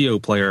little video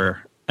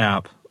player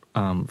app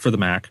for the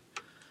Mac,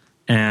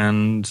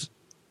 and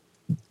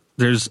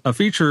there's a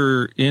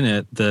feature in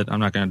it that I'm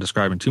not going to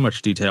describe in too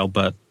much detail,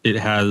 but it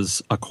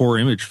has a core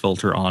image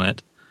filter on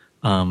it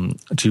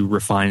to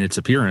refine its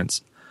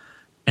appearance.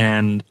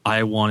 And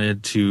I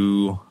wanted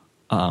to,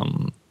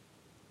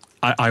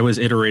 I was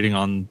iterating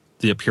on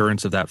the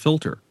appearance of that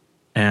filter.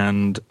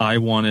 And I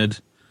wanted,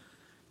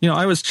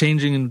 I was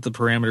changing the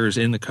parameters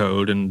in the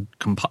code and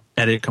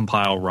edit,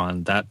 compile,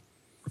 run, that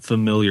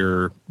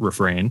familiar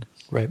refrain.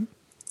 Right.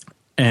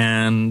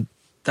 And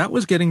that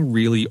was getting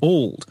really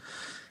old,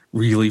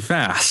 really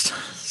fast.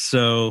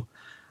 So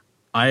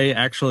I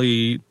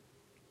actually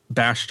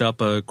bashed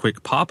up a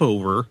quick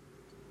popover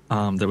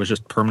that was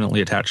just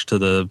permanently attached to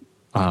the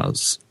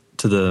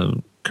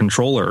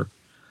controller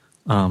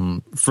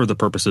for the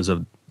purposes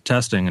of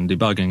testing and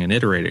debugging and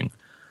iterating,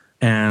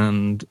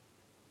 and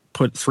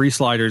put 3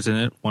 sliders in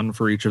it, one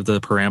for each of the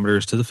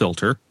parameters to the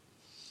filter,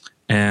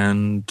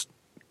 and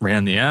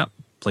ran the app,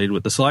 played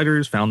with the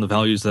sliders, found the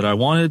values that I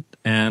wanted,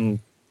 and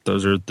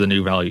those are the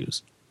new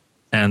values.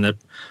 And that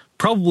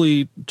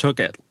probably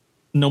took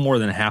no more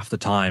than half the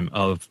time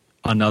of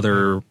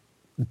another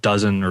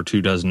dozen or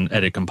 2 dozen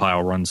edit,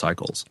 compile, run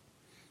cycles.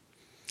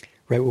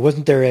 Right. Well,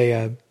 wasn't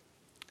there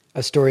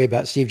a story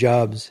about Steve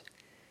Jobs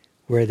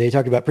where they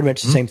talked about pretty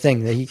much the same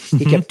thing? That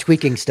he kept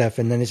tweaking stuff,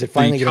 and then they said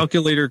finally the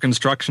calculator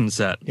construction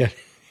set. Yeah,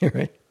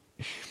 right.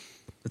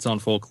 It's on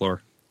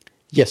Folklore.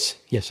 Yes,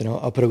 and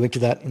I'll put a link to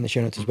that in the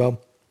show notes as well.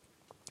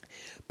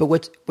 But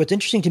what's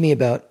interesting to me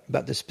about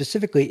this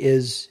specifically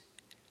is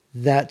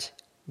that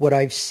what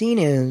I've seen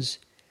is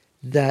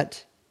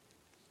that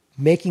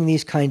making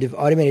these kind of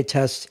automated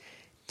tests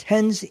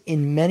tends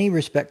in many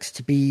respects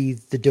to be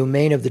the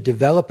domain of the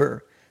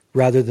developer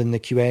rather than the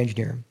QA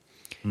engineer.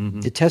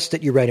 Mm-hmm. The tests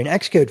that you write in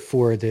Xcode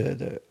for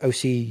the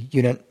OC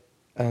unit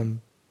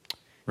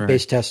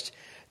based tests,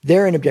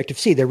 they're in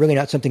Objective-C. They're really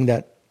not something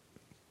that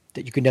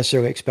you can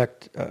necessarily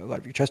expect a lot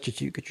of your testers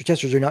to, because your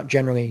testers are not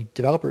generally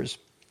developers.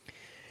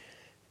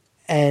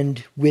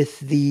 And with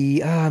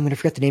the, I'm going to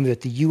forget the name of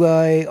it, the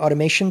UI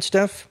automation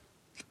stuff.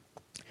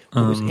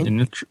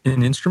 In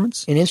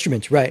Instruments? In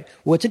Instruments, right.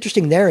 What's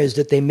interesting there is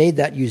that they made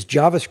that use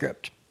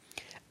JavaScript.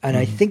 And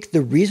I think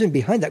the reason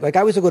behind that, like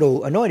I was a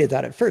little annoyed at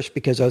that at first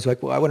because I was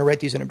like, well, I want to write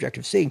these in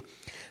Objective-C.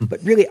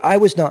 But really, I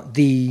was not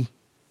the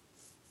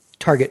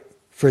target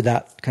for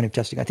that kind of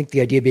testing. I think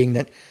the idea being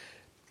that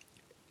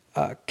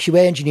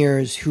QA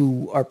engineers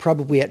who are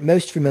probably at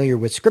most familiar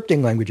with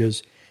scripting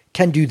languages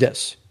can do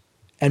this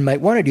and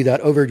might want to do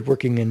that over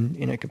working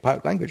in a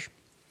compiled language.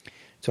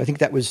 So I think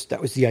that was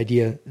the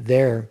idea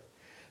there.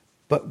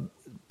 But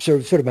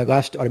sort of my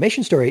last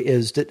automation story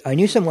is that I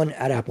knew someone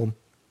at Apple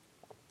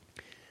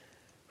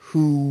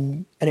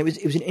who, and it was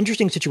an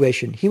interesting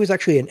situation. He was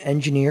actually an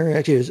engineer,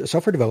 actually was a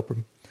software developer,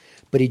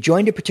 but he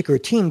joined a particular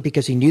team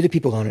because he knew the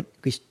people on it.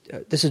 At least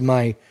this is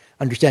my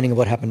understanding of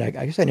what happened. I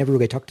guess I never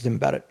really talked to them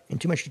about it in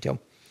too much detail.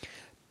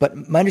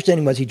 But my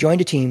understanding was he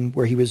joined a team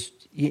where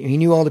he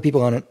knew all the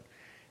people on it,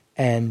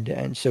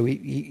 and so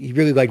he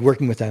really liked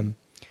working with them.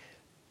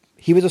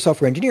 He was a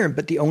software engineer,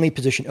 but the only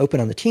position open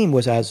on the team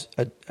was as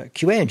a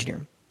QA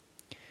engineer.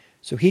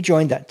 So he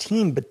joined that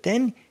team, but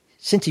then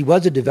since he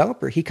was a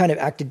developer, he kind of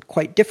acted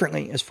quite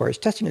differently as far as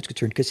testing is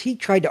concerned, because he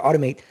tried to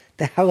automate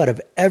the hell out of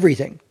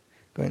everything.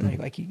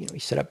 He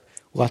set up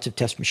lots of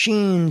test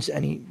machines,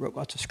 and he wrote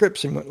lots of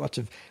scripts and lots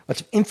of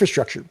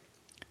infrastructure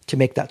to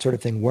make that sort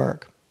of thing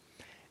work.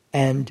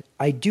 And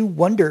I do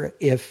wonder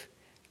if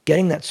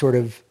getting that sort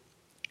of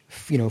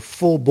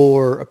full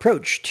bore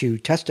approach to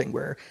testing,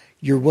 where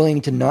you're willing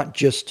to not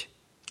just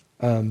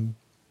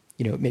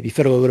maybe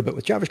fiddle a little bit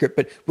with JavaScript,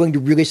 but willing to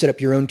really set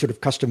up your own sort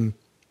of custom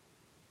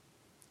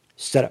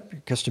setup,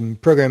 custom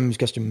programs,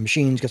 custom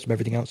machines, custom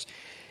everything else,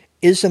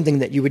 is something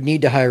that you would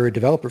need to hire a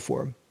developer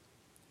for,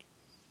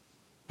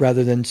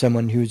 rather than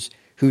someone who's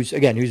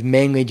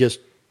mainly just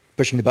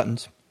pushing the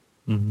buttons.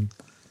 Mm-hmm.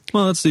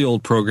 Well, that's the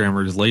old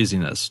programmer's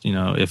laziness.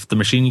 If the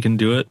machine can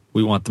do it,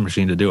 we want the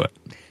machine to do it.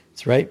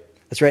 That's right.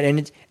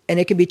 And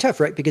it can be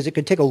tough, right? Because it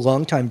could take a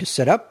long time to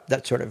set up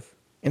that sort of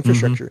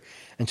infrastructure.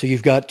 Mm-hmm. And so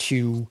you've got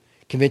to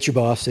convince your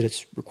boss that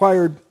it's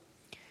required.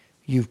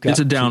 It's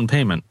a down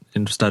payment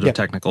instead of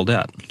technical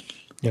debt.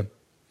 Yeah.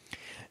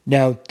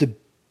 Now, the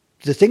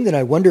the thing that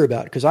I wonder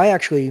about, because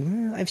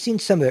I've seen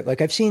some of it.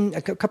 Like I've seen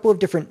a couple of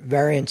different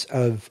variants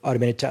of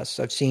automated tests.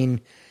 I've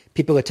seen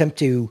people attempt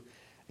to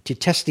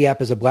test the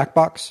app as a black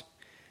box.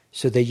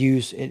 So they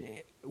use,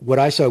 what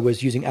I saw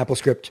was using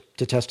AppleScript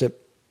to test it,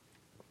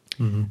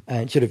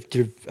 and sort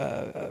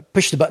of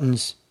push the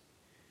buttons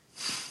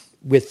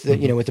with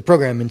the, with the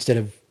program instead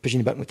of pushing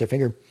the button with their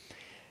finger.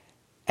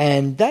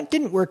 And that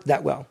didn't work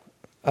that well,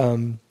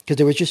 because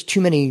there was just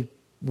too many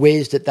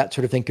ways that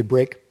sort of thing could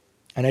break.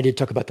 And I did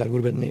talk about that a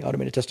little bit in the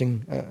automated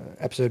testing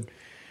episode.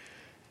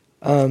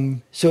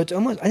 So it's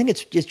I think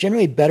it's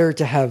generally better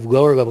to have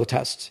lower level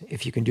tests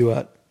if you can do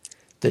it,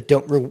 that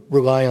don't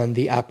rely on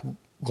the app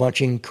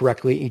launching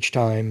correctly each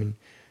time, and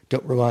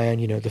don't rely on,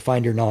 the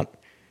Finder not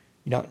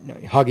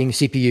hogging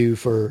CPU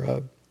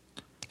for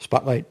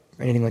Spotlight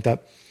or anything like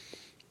that.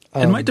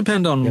 It might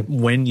depend on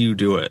when you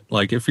do it.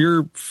 Like if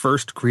you're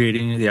first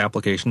creating the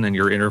application and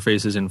your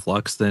interface is in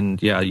flux, then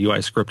UI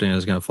scripting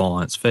is going to fall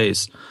on its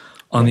face.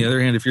 On the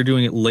other hand, if you're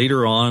doing it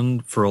later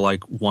on for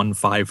like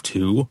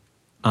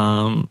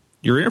 1.5.2,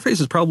 your interface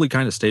is probably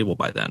kind of stable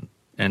by then.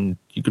 And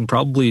you can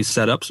probably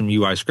set up some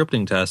UI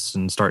scripting tests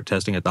and start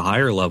testing at the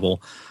higher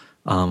level,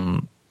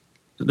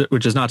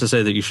 which is not to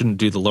say that you shouldn't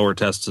do the lower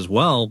tests as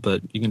well,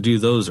 but you can do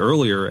those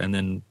earlier and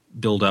then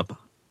build up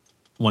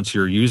once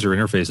your user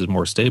interface is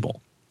more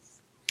stable.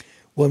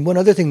 Well, and one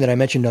other thing that I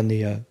mentioned on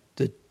the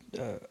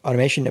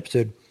automation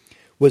episode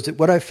was that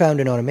what I've found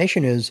in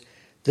automation is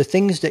the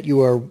things that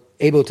you are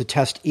able to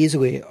test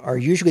easily are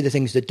usually the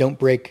things that don't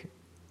break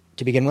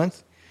to begin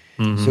with.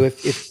 Mm-hmm. So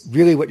if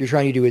really what you're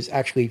trying to do is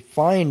actually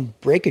find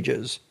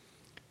breakages,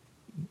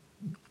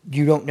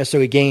 you don't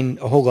necessarily gain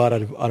a whole lot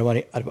out of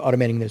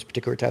automating those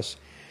particular tests.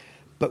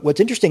 But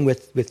what's interesting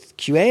with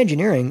QA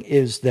engineering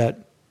is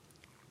that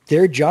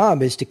their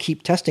job is to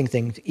keep testing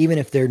things even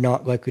if they're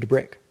not likely to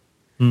break.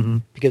 Mm-hmm.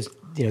 Because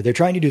they're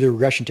trying to do the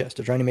regression test.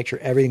 They're trying to make sure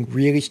everything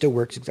really still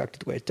works exactly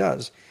the way it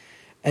does.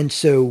 And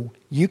so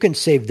you can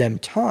save them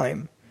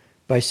time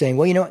by saying,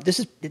 well, this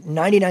is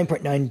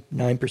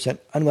 99.99%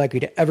 unlikely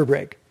to ever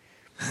break.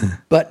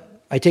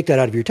 But I take that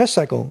out of your test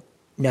cycle.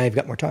 Now you've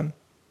got more time.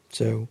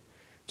 So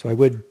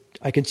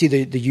I can see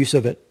the use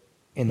of it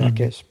in that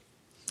case.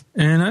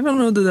 And I don't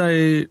know that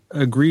I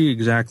agree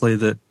exactly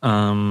that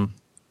I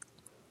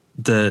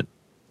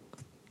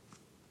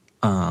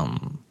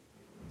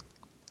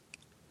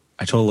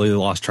totally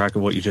lost track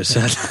of what you just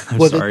said. I'm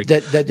sorry.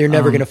 That they're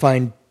never going to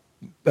find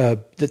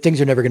that things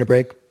are never going to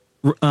break.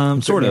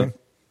 Sort of.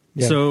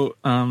 Yeah. So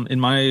in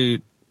my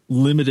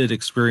limited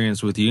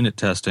experience with unit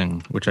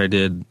testing, which I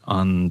did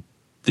on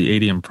the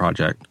ADM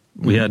project,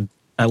 we had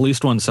at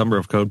least one Summer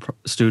of Code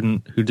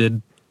student who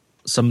did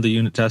some of the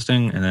unit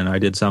testing, and then I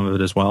did some of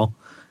it as well.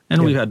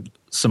 And we had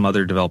some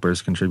other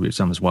developers contribute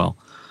some as well.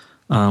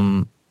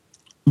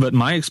 But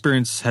my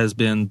experience has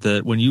been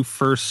that when you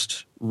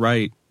first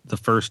write the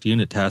first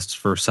unit tests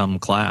for some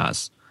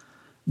class,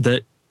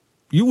 that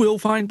you will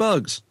find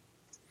bugs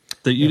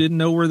that you didn't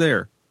know were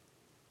there.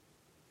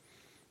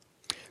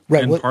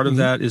 Right. And part of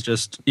that is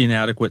just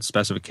inadequate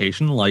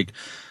specification. Like,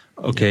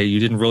 okay, you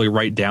didn't really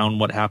write down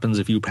what happens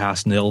if you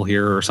pass nil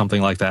here or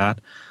something like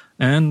that.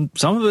 And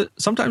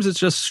sometimes it's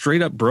just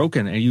straight up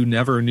broken and you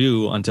never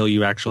knew until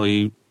you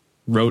actually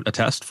wrote a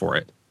test for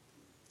it.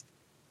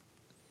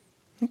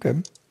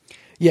 Okay.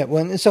 Yeah,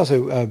 well, this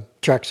also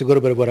tracks a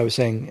little bit of what I was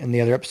saying in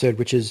the other episode,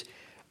 which is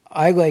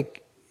I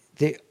like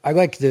the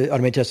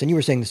automated test, and you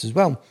were saying this as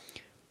well,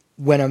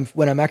 when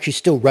I'm actually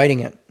still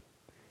writing it.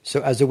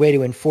 So as a way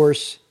to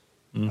enforce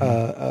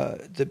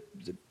the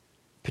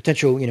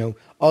potential,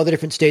 all the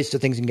different states that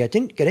things can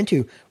get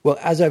into. Well,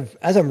 as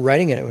I'm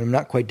writing it, when I'm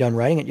not quite done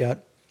writing it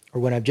yet,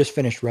 or when I've just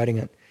finished writing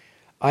it,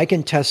 I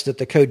can test that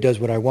the code does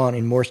what I want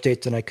in more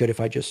states than I could if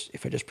I just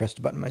pressed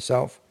the button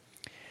myself.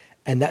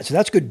 And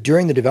that's good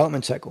during the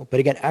development cycle. But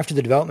again, after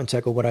the development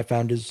cycle, what I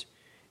found is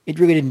it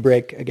really didn't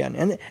break again.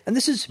 And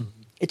this is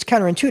it's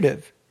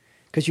counterintuitive,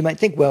 because you might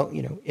think, well,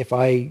 if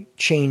I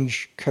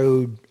change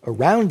code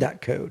around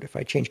that code, if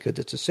I change code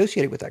that's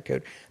associated with that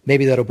code,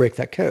 maybe that'll break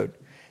that code.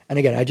 And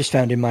again, I just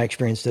found in my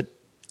experience that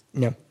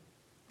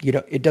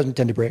it doesn't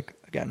tend to break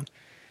again.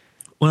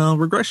 Well,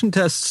 regression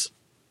tests,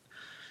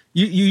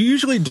 you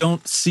usually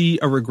don't see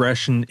a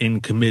regression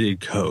in committed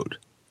code.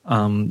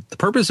 The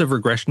purpose of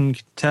regression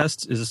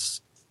tests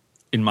is,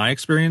 in my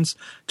experience,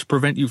 to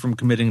prevent you from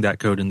committing that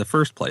code in the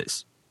first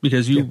place,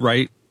 because you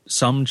write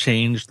some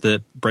change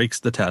that breaks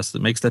the test,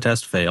 that makes the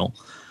test fail,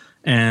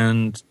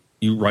 and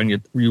you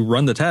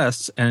run the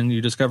tests and you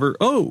discover,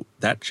 oh,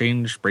 that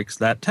change breaks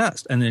that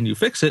test, and then you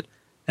fix it,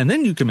 and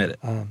then you commit it.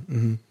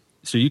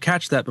 So you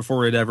catch that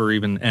before it ever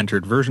even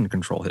entered version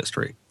control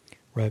history.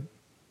 Right.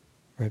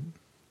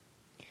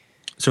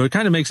 So it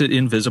kind of makes it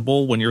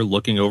invisible when you're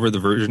looking over the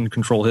version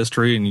control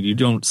history, and you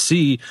don't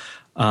see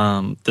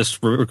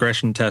this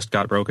regression test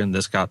got broken,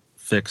 this got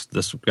fixed,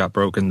 this got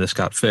broken, this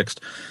got fixed.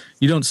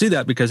 You don't see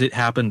that because it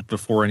happened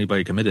before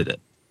anybody committed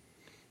it.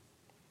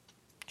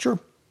 Sure,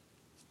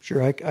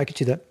 I could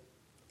see that.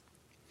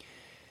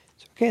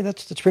 So, okay,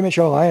 that's pretty much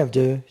all I have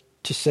to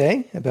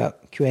say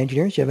about QA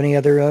engineers. Do you have any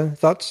other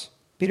thoughts,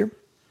 Peter?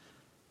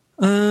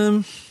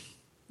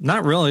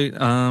 Not really.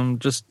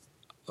 Just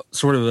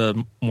sort of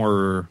a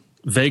more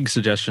vague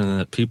suggestion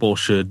that people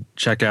should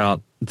check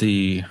out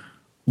the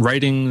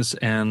writings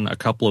and a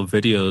couple of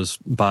videos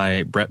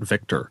by Brett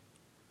Victor,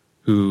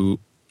 who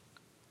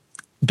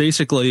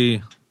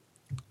basically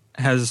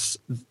has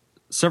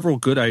several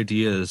good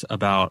ideas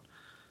about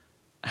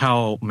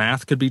how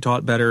math could be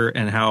taught better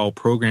and how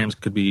programs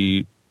could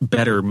be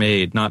better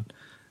made, not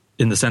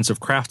in the sense of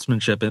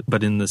craftsmanship,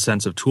 but in the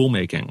sense of tool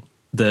making,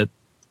 that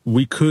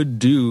we could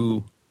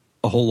do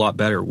a whole lot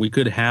better. We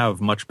could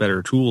have much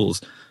better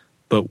tools,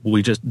 but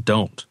we just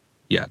don't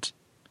yet.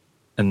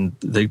 And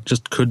they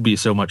just could be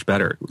so much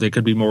better. They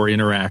could be more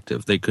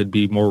interactive. They could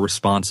be more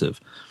responsive.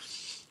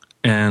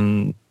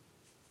 And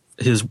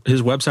his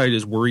website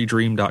is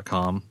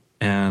worrydream.com,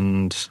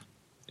 and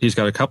he's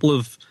got a couple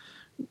of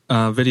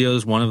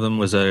videos. One of them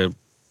was a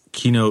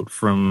keynote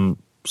from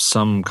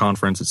some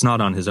conference. It's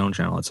not on his own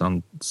channel. It's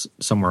on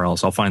somewhere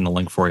else. I'll find the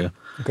link for you.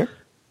 Okay.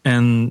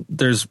 And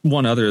there's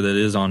one other that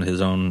is on his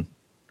own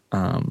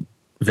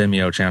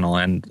Vimeo channel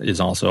and is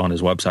also on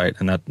his website,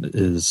 and that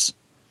is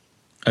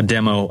a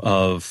demo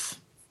of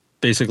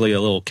basically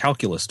a little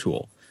calculus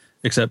tool,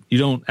 except you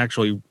don't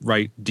actually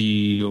write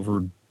d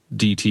over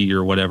dt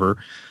or whatever.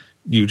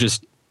 You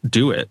just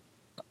do it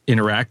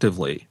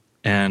interactively,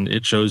 and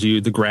it shows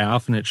you the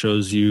graph, and it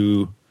shows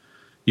you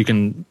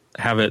can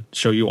have it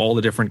show you all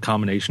the different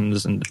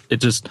combinations, and it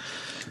just,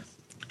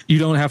 you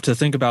don't have to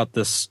think about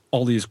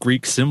all these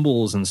Greek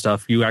symbols and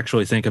stuff. You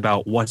actually think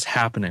about what's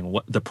happening,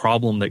 what the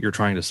problem that you're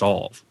trying to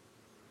solve.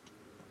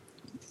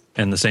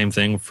 And the same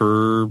thing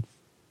for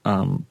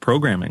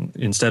programming.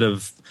 Instead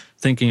of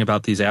thinking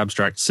about these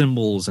abstract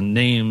symbols and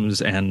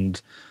names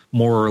and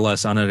more or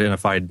less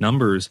unidentified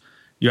numbers,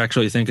 you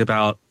actually think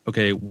about,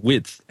 okay,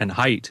 width and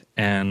height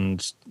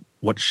and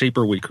what shape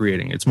are we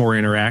creating? It's more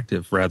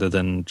interactive rather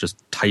than just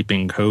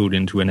typing code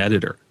into an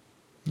editor.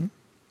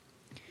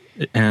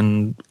 Mm-hmm.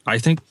 And I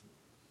think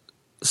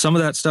some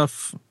of that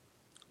stuff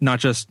not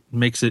just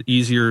makes it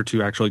easier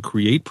to actually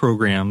create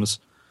programs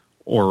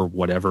or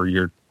whatever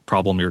your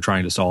problem you're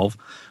trying to solve,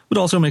 but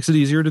also makes it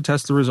easier to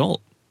test the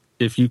result.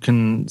 If you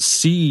can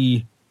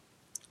see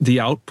the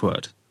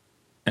output,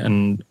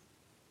 and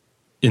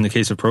in the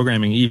case of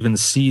programming, even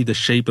see the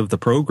shape of the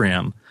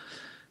program,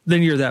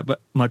 then you're that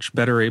much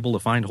better able to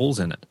find holes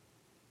in it.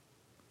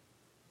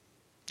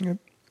 Yep.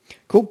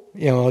 Cool.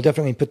 I'll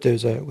definitely put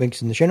those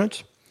links in the show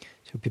notes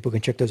so people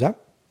can check those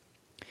out.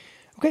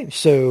 Okay,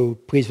 so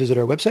please visit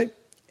our website,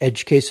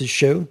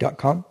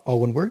 edgecasesshow.com,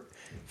 all one word,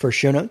 for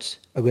show notes,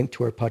 a link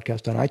to our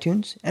podcast on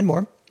iTunes, and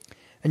more.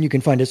 And you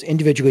can find us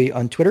individually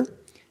on Twitter,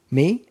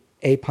 me,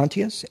 A.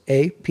 Pontius,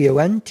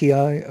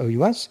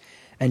 A-P-O-N-T-I-O-U-S,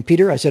 and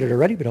Peter, I said it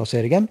already, but I'll say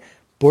it again,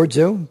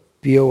 Boredzo,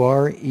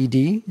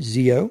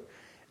 B-O-R-E-D-Z-O,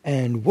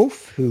 and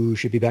Wolf, who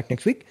should be back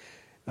next week,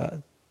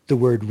 the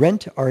word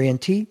rent,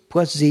 R-E-N-T,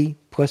 plus Z,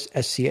 plus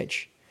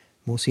S-C-H.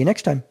 We'll see you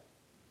next time.